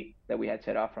 8 that we had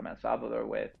set off from El Salvador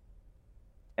with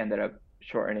ended up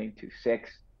shortening to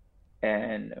 6.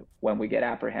 And when we get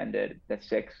apprehended, the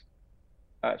 6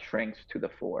 shrinks to the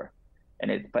 4.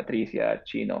 And it's Patricia,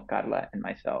 Chino, Carla, and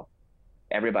myself.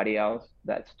 Everybody else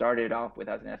that started off with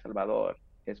us in El Salvador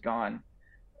is gone.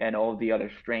 And all the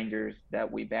other strangers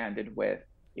that we banded with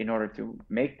in order to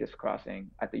make this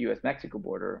crossing at the U.S.-Mexico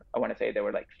border, I want to say there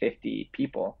were like 50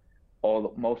 people,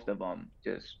 most of them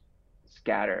just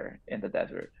scatter in the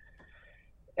desert.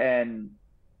 And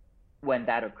when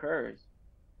that occurs,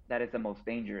 that is the most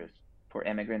dangerous for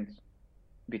immigrants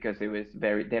because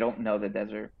they don't know the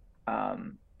desert.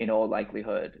 In all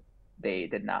likelihood, they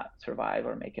did not survive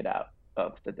or make it out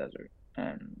of the desert.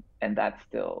 And that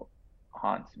still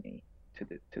haunts me to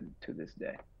this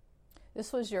day.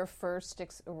 This was your first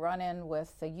run-in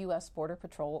with the U.S. Border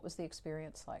Patrol. What was the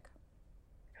experience like?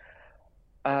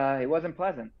 It wasn't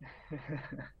pleasant.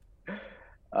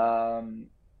 I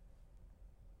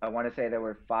want to say there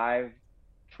were 5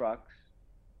 trucks,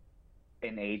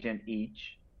 an agent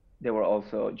each. There were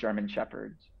also German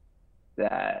Shepherds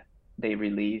that they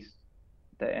released,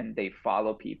 and they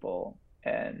follow people,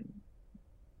 and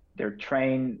they're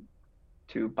trained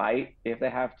to bite if they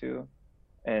have to,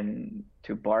 and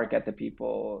to bark at the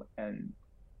people and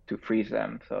to freeze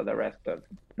them. So the rest of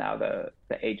now the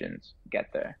agents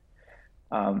get there.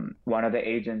 One of the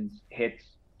agents hits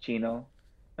Chino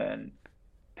and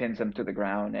pins him to the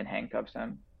ground and handcuffs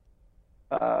him.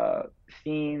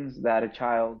 Scenes that a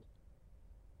child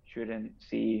shouldn't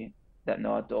see, that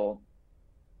no adult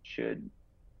should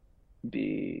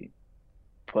be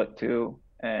put to,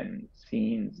 and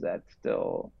scenes that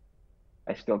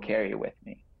I still carry with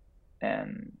me.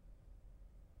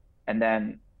 And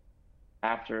then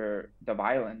after the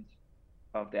violence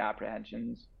of the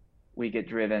apprehensions, we get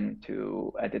driven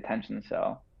to a detention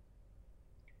cell.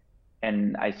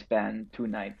 And I spend 2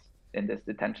 nights in this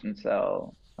detention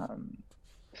cell,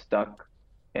 stuck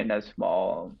in a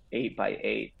small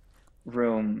 8x8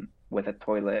 room with a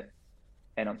toilet.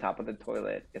 And on top of the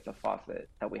toilet is a faucet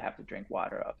that we have to drink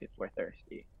water of if we're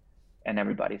thirsty. And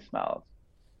everybody smells.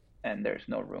 And there's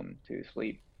no room to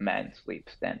sleep. Men sleep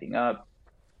standing up.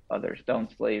 Others don't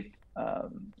sleep.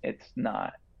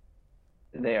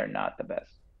 They are not the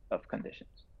best of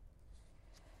conditions.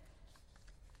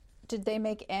 Did they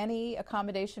make any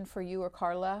accommodation for you or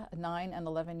Carla, 9 and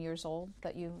 11 years old,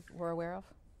 that you were aware of?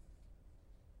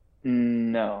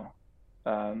 No.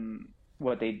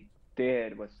 What they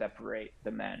did was separate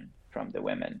the men from the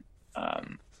women.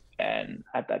 And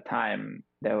I at that time,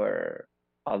 there were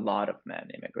a lot of men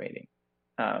immigrating.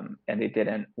 And they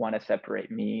didn't want to separate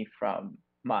me from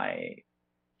my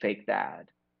fake dad,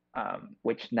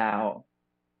 which now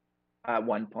at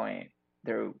one point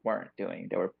they weren't doing.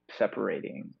 They were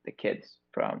separating the kids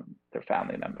from their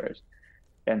family members.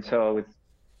 And so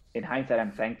in hindsight,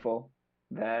 I'm thankful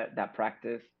that that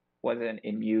practice wasn't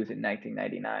in use in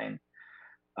 1999.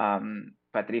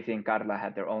 Patricia and Carla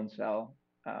had their own cell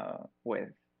with,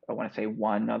 I want to say,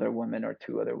 one other woman or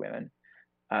two other women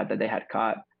that they had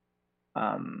caught.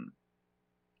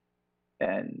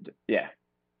 And yeah,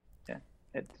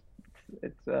 it's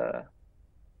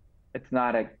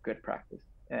not a good practice,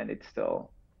 and it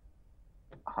still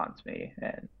haunts me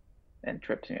and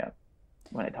trips me up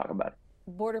when I talk about it.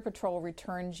 Border Patrol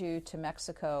returned you to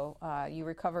Mexico. You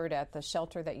recovered at the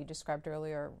shelter that you described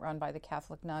earlier, run by the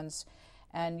Catholic nuns.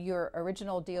 And your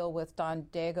original deal with Don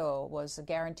Diego was a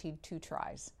guaranteed 2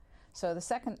 tries. So the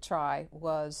second try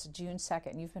was June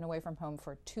 2nd. You've been away from home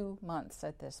for 2 months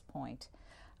at this point.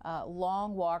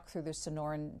 Long walk through the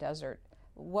Sonoran Desert.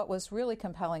 What was really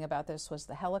compelling about this was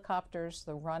the helicopters,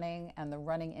 the running, and the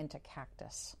running into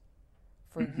cactus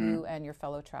for you and your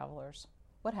fellow travelers.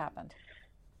 What happened?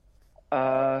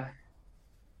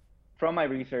 From my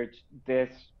research, this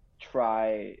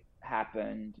try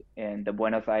happened in the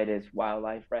Buenos Aires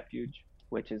Wildlife Refuge,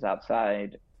 which is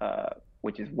outside,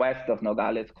 which is west of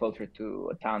Nogales, closer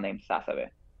to a town named Sasabe,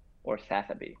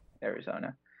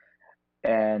 Arizona.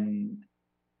 And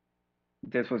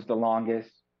this was the longest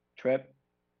trip.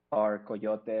 Our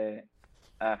coyote,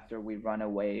 after we run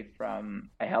away from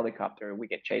a helicopter, we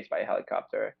get chased by a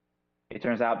helicopter. It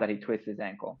turns out that he twists his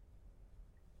ankle.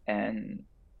 And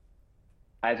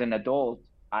as an adult,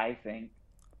 I think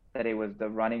that it was the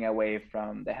running away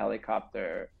from the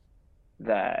helicopter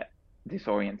that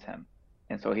disorients him.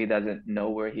 And so he doesn't know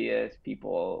where he is.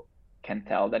 People can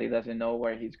tell that he doesn't know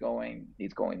where he's going.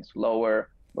 He's going slower.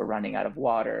 We're running out of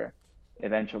water.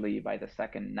 Eventually, by the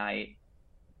second night,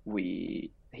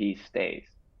 he stays.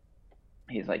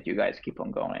 He's like, you guys keep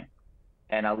on going.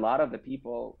 And a lot of the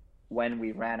people, when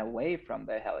we ran away from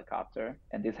the helicopter,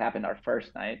 and this happened our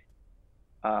first night,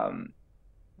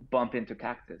 bump into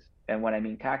cactus. And when I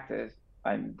mean cactus,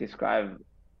 I describe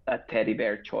a teddy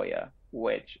bear cholla,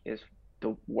 which is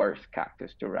the worst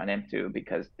cactus to run into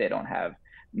because they don't have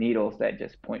needles that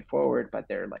just point forward, but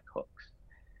they're like hooks.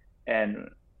 And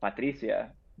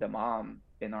Patricia, the mom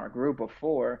in our group of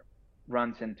 4,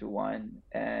 runs into one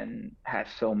and has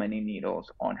so many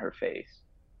needles on her face.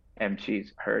 And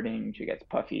she's hurting, she gets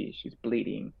puffy, she's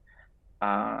bleeding.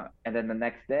 And then the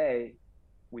next day,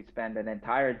 we spend an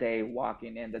entire day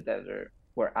walking in the desert.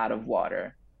 We're out of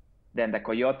water. Then the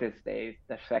coyote stays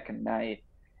the second night.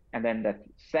 And then the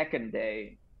second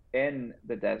day in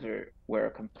the desert, we're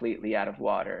completely out of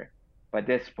water. By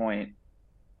this point,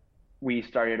 we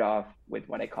started off with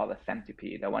what I call a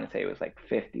centipede. I want to say it was like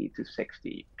 50 to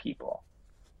 60 people.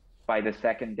 By the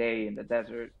second day in the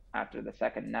desert, after the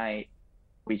second night,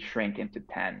 we shrink into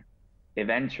 10.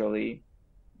 Eventually,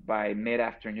 by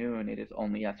mid-afternoon, it is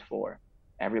only us 4.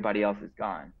 Everybody else is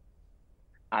gone.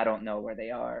 I don't know where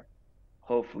they are.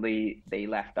 Hopefully they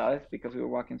left us because we were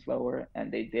walking slower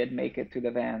and they did make it to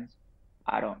the vans.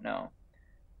 I don't know.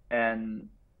 And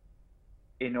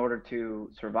in order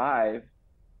to survive,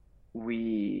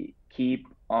 we keep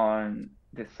on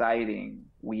deciding,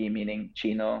 we meaning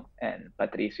Chino and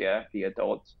Patricia, the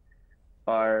adults,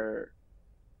 are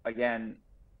again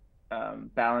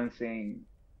balancing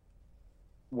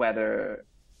whether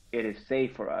it is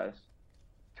safe for us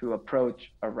to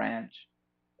approach a ranch.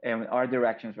 And our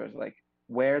directions was like,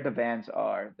 where the vans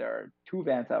are, there are 2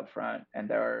 vans out front and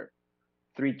there are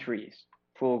 3 trees,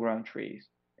 full-grown trees.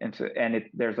 And so,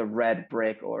 there's a red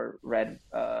brick or red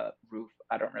roof,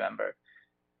 I don't remember.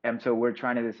 And so we're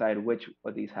trying to decide which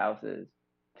of these houses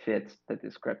fits the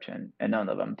description, and none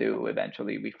of them do.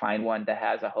 Eventually, we find one that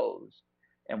has a hose,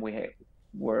 and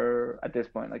we're at this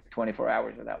point like 24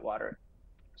 hours without water.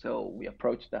 So we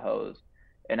approach the hose,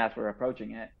 and as we're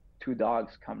approaching it, 2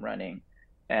 dogs come running,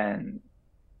 and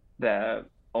the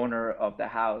owner of the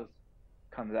house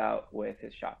comes out with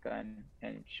his shotgun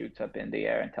and shoots up in the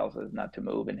air and tells us not to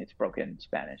move in his broken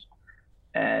Spanish,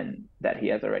 and that he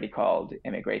has already called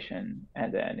immigration,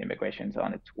 and then immigration's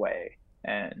on its way,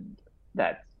 and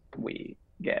that we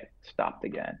get stopped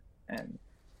again. And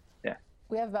yeah.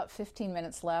 We have about 15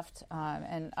 minutes left,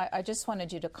 and I just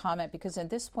wanted you to comment, because at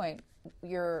this point,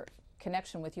 your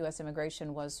connection with U.S.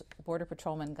 immigration was Border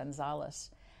Patrolman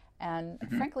Gonzalez. And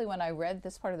frankly, when I read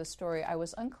this part of the story, I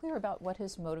was unclear about what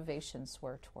his motivations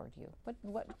were toward you.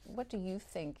 What do you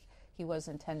think he was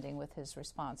intending with his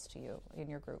response to you in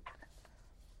your group?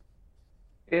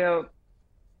 You know,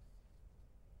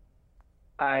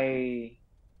 I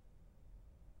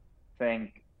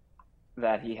think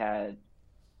that he had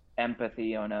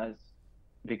empathy on us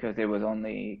because it was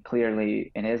only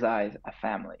clearly, in his eyes, a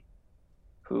family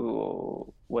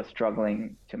who was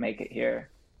struggling to make it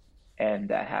here and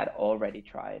that had already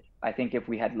tried. I think if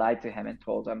we had lied to him and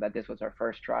told him that this was our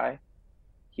first try,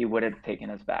 he would have taken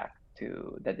us back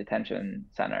to the detention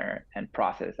center and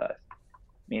processed us,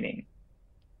 meaning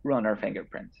run our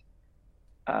fingerprints.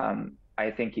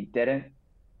 I think he didn't,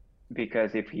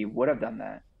 because if he would have done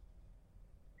that,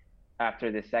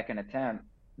 after the second attempt,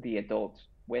 the adults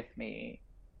with me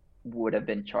would have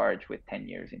been charged with 10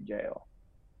 years in jail.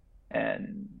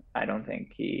 And I don't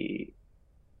think he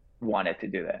wanted to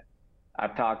do that.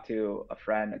 I've talked to a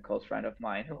friend, a close friend of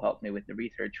mine who helped me with the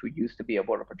research, who used to be a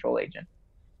Border Patrol agent,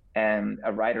 and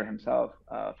a writer himself,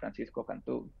 Francisco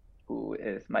Cantu, who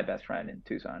is my best friend in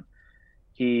Tucson.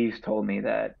 He's told me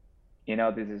that,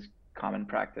 this is common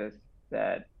practice,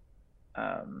 that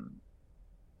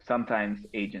sometimes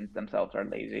agents themselves are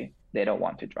lazy. They don't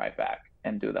want to drive back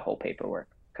and do the whole paperwork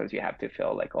because you have to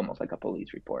fill almost like a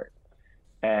police report.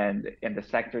 And in the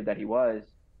sector that he was,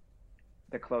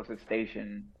 the closest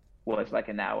station was like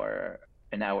an hour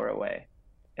away.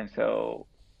 And so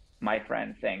my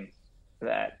friend thinks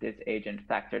that this agent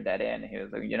factored that in. He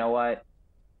was like, you know what?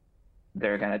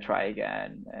 They're going to try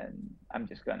again, and I'm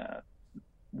just going to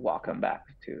walk them back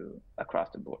to across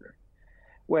the border,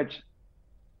 which,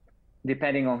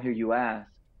 depending on who you ask,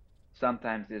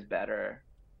 sometimes is better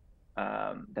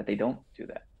that they don't do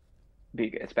that,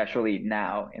 especially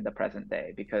now in the present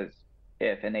day, because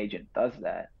if an agent does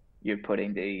that, you're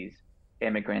putting these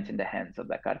immigrants in the hands of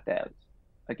the cartels,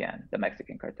 again, the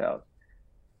Mexican cartels,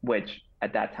 which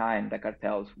at that time, the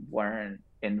cartels weren't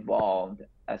involved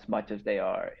as much as they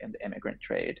are in the immigrant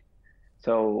trade.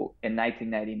 So in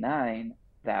 1999,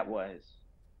 that was,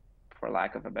 for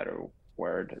lack of a better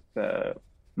word, the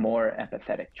more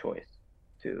empathetic choice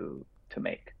to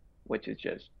make, which is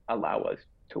just allow us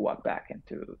to walk back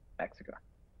into Mexico.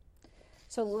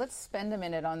 So let's spend a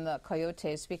minute on the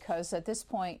Coyotes, because at this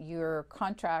point your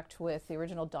contract with the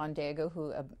original Don Diego,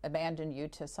 who abandoned you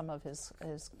to some of his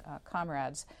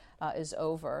comrades, is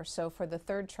over. So for the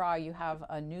third try, you have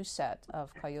a new set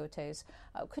of Coyotes.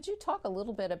 Could you talk a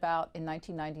little bit about, in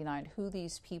 1999, who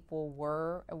these people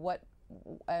were,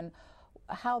 and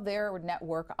how their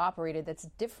network operated that's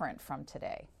different from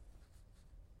today?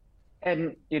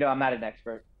 And, I'm not an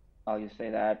expert. I'll just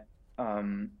say that.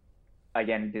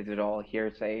 Again, this is all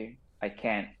hearsay. I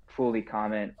can't fully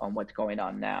comment on what's going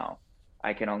on now.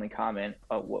 I can only comment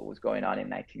on what was going on in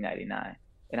 1999.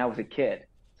 And I was a kid.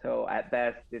 So at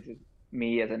best, this is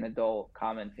me as an adult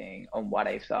commenting on what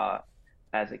I saw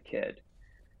as a kid.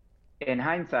 In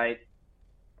hindsight,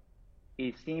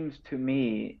 it seems to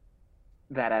me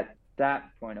that at that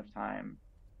point of time,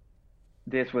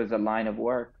 this was a line of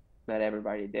work that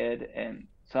everybody did, and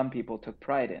some people took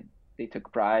pride in. They took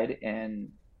pride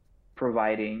in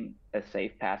providing a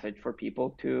safe passage for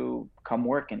people to come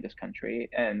work in this country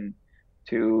and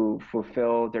to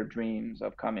fulfill their dreams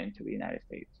of coming to the United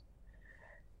States.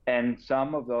 And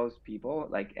some of those people,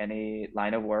 like any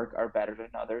line of work, are better than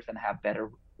others and have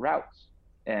better routes.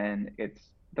 And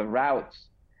it's the routes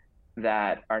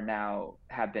that are now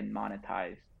have been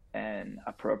monetized and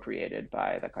appropriated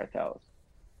by the cartels.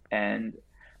 And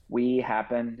we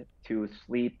happened to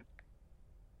sleep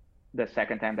the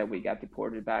second time that we got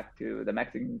deported back to the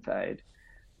Mexican side.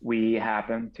 We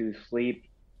happened to sleep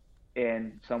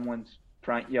in someone's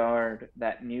front yard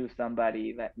that knew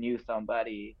somebody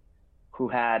who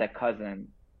had a cousin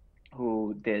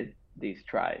who did these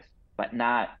tries, but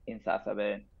not in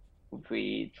Sasabe.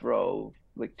 We drove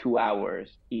like 2 hours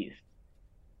east,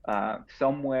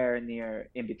 somewhere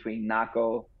in between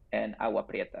Naco and Agua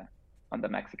Prieta on the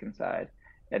Mexican side.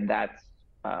 And that's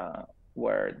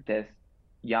where this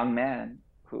young man,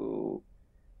 who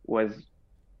was,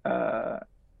 I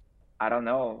don't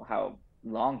know how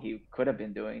long he could have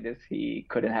been doing this. He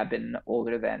couldn't have been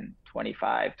older than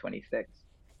 25, 26.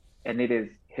 And it is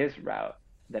his route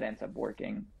that ends up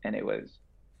working. And it was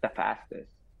the fastest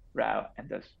route and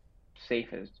the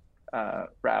safest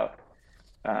route.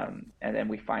 And then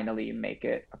we finally make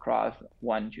it across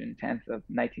June 10th of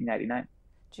 1999.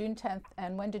 June 10th,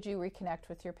 and when did you reconnect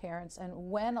with your parents? And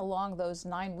when along those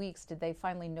 9 weeks did they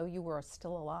finally know you were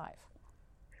still alive?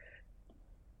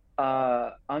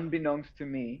 Unbeknownst to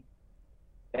me,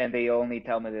 and they only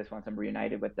tell me this once I'm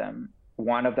reunited with them,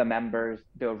 one of the members,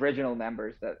 the original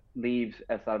members that leaves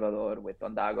El Salvador with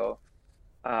Don Dago,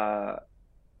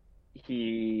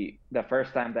 the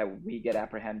first time that we get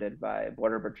apprehended by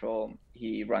Border Patrol,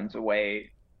 he runs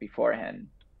away beforehand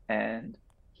and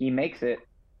he makes it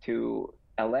to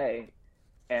LA.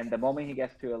 And the moment he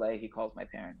gets to LA, he calls my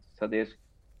parents. So this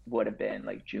would have been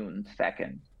like June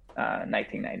 2nd,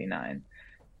 1999.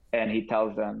 And he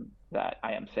tells them that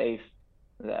I am safe,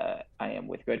 that I am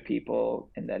with good people,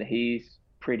 and that he's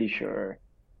pretty sure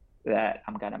that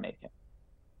I'm gonna make it.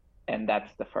 And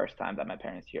that's the first time that my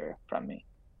parents hear from me.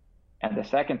 And the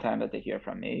second time that they hear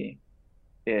from me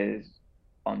is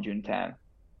on June 10th.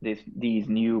 These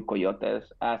new coyotes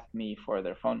asked me for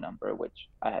their phone number, which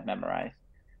I had memorized,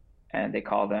 and they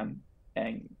call them,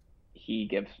 and he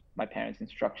gives my parents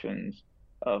instructions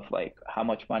of like how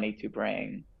much money to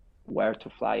bring, where to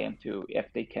fly into, if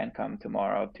they can come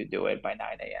tomorrow to do it by 9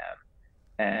 a.m.,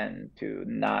 and to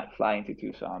not fly into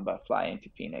Tucson, but fly into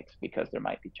Phoenix because there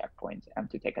might be checkpoints, and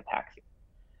to take a taxi.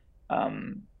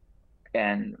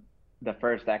 And the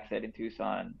first exit in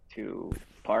Tucson to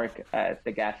park at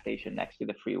the gas station next to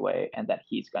the freeway, and that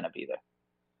he's going to be there.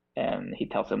 And he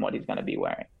tells them what he's going to be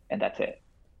wearing, and that's it.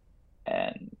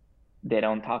 And they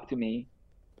don't talk to me.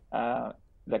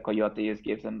 The coyote just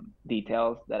gives them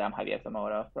details that I'm Javier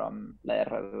Zamora from La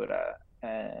Herradura,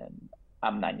 and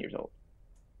I'm 9 years old.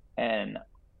 And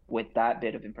with that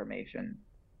bit of information,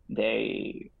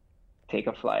 they take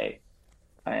a flight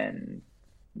and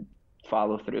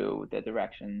follow through the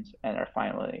directions and are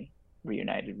finally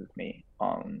reunited with me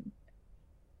on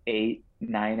 9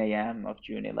 a.m. of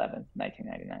June 11th,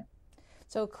 1999.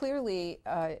 So clearly,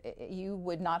 you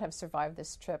would not have survived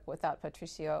this trip without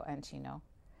Patricio and Chino.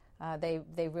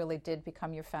 They really did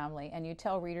become your family. And you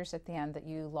tell readers at the end that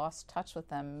you lost touch with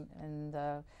them in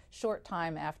the short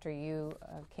time after you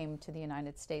came to the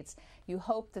United States. You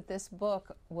hope that this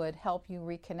book would help you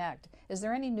reconnect. Is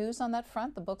there any news on that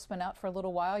front? The book's been out for a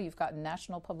little while. You've gotten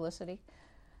national publicity.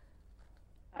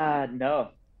 No,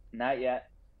 not yet.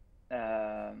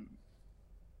 No,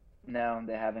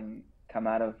 they haven't come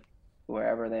out of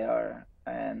wherever they are,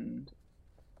 and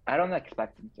I don't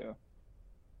expect them to.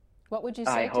 What would you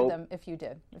say to them if you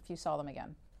did, if you saw them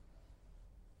again?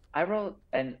 I wrote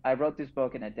this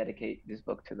book, and I dedicate this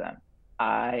book to them.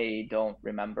 I don't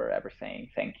remember ever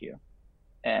saying thank you,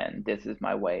 and this is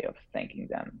my way of thanking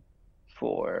them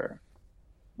for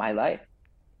my life.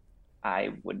 I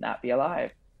would not be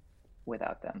alive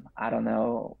without them. I don't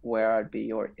know where I'd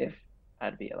be or if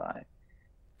I'd be alive.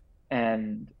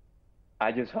 And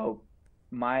I just hope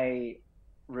my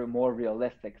more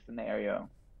realistic scenario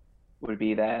would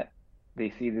be that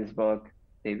they see this book,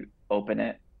 they open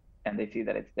it, and they see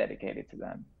that it's dedicated to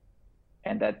them.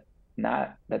 And that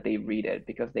not that they read it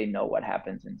because they know what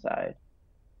happens inside,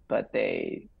 but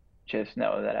they just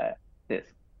know that this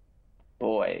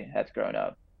boy has grown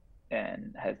up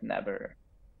and there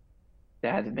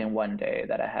hasn't been one day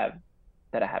that I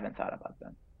haven't thought about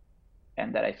them,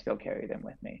 and that I still carry them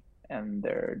with me. And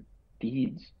their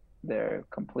deeds, they're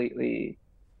completely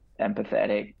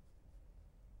empathetic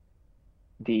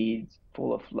deeds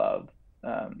full of love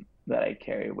that I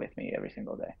carry with me every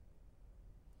single day.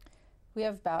 We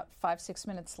have about 5-6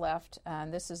 minutes left,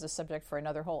 and this is a subject for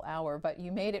another whole hour, but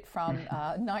you made it from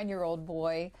a 9-year-old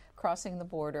boy crossing the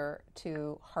border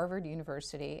to Harvard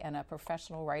University and a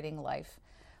professional writing life.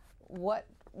 What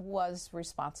was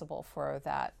responsible for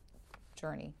that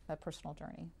journey, that personal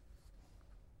journey?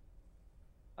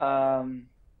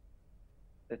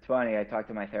 It's funny, I talked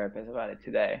to my therapist about it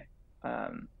today.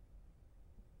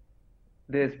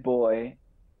 This boy,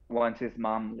 once his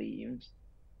mom leaves,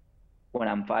 when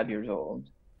I'm 5 years old,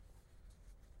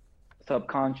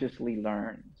 subconsciously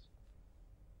learns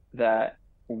that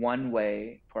one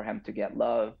way for him to get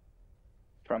love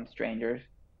from strangers,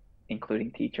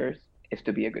 including teachers, is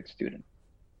to be a good student.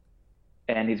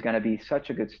 And he's going to be such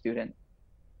a good student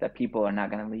that people are not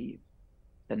going to leave.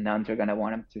 The nuns are going to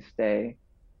want him to stay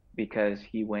because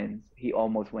he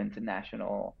almost wins a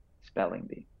national spelling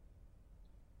bee.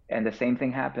 And the same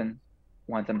thing happens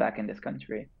once I'm back in this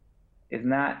country. It's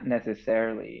not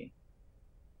necessarily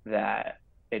that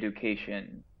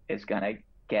education is going to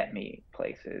get me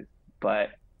places,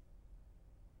 but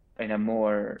in a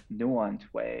more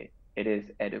nuanced way, it is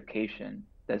education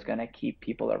that's going to keep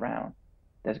people around,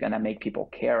 that's going to make people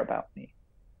care about me,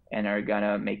 and are going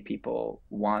to make people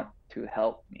want to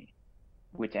help me,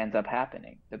 which ends up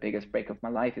happening. The biggest break of my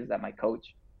life is that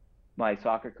my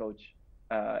soccer coach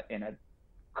in a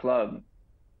club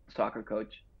soccer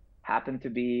coach, happened to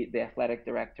be the athletic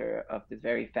director of this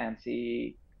very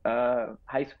fancy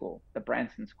high school, the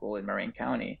Branson School in Marin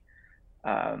County.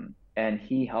 And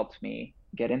he helps me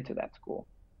get into that school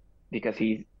because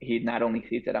he not only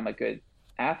sees that I'm a good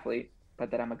athlete,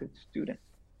 but that I'm a good student.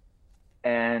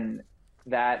 And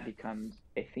that becomes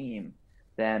a theme.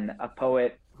 Then a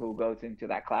poet who goes into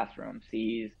that classroom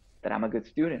sees that I'm a good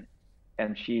student,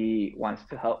 and she wants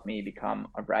to help me become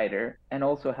a writer and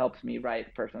also helps me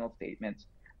write personal statements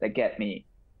that get me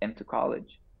into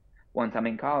college. Once I'm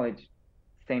in college,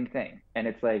 same thing. And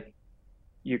it's like,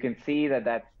 you can see that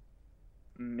that's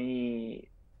me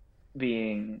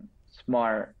being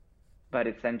smart, but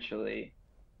essentially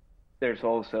there's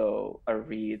also a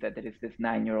read that there is this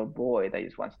 9-year-old boy that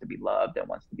just wants to be loved and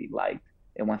wants to be liked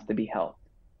and wants to be helped.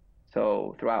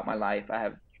 So throughout my life, I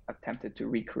have attempted to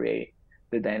recreate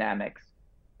the dynamics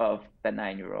of the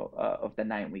 9-year-old, of the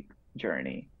 9-week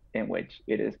journey, in which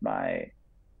it is my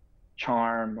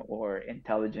charm or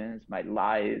intelligence, my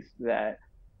lies, that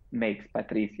makes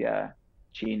Patricia,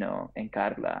 Chino, and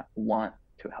Carla want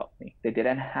to help me. They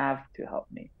didn't have to help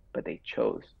me, but they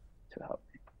chose to help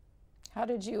me. How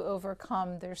did you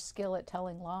overcome their skill at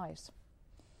telling lies?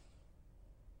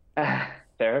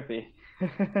 Therapy.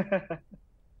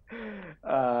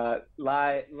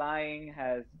 Lying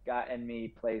has gotten me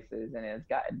places and it has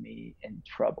gotten me in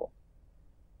trouble.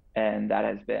 And that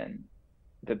has been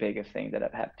the biggest thing that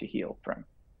I've had to heal from.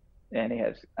 And it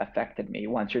has affected me.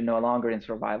 Once you're no longer in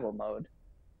survival mode,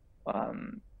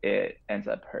 it ends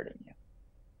up hurting you.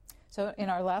 So in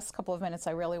our last couple of minutes,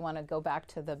 I really want to go back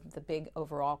to the big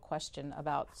overall question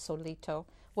about Solito.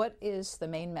 What is the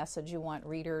main message you want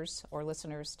readers or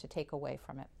listeners to take away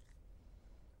from it?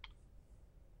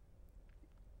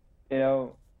 You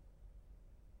know,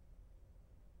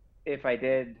 if I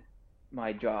did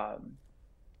my job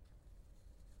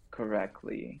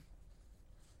correctly,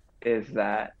 is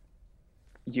that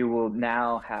you will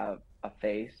now have a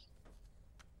face,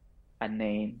 a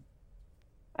name,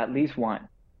 at least one.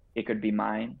 It could be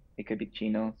mine, it could be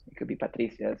Chino's, it could be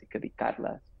Patricia's, it could be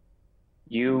Carla's.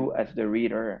 You, as the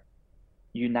reader,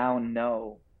 you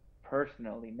now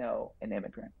personally know an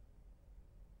immigrant.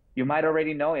 You might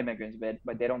already know immigrants,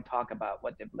 but they don't talk about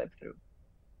what they've lived through.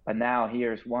 But now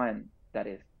here's one that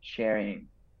is sharing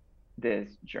this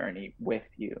journey with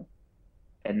you.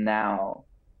 And now,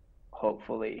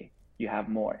 hopefully, you have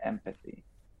more empathy.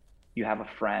 You have a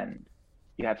friend.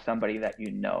 You have somebody that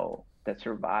you know that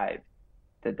survived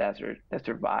the desert, that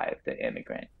survived the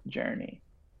immigrant journey.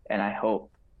 And I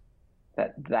hope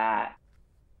that that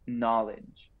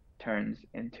knowledge turns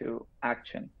into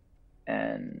action.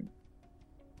 And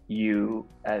you,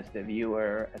 as the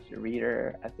viewer, as the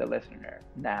reader, as the listener,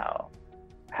 now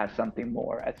have something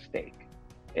more at stake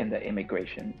in the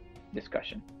immigration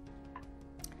discussion.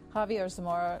 Javier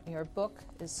Zamora, your book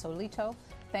is Solito.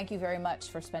 Thank you very much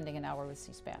for spending an hour with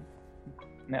C-SPAN.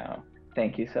 No,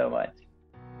 thank you so much.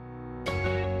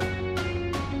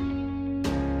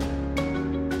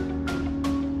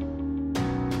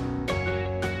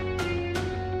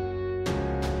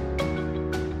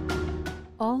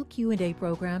 All Q&A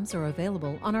programs are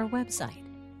available on our website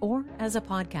or as a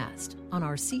podcast on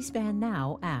our C-SPAN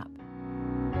Now app.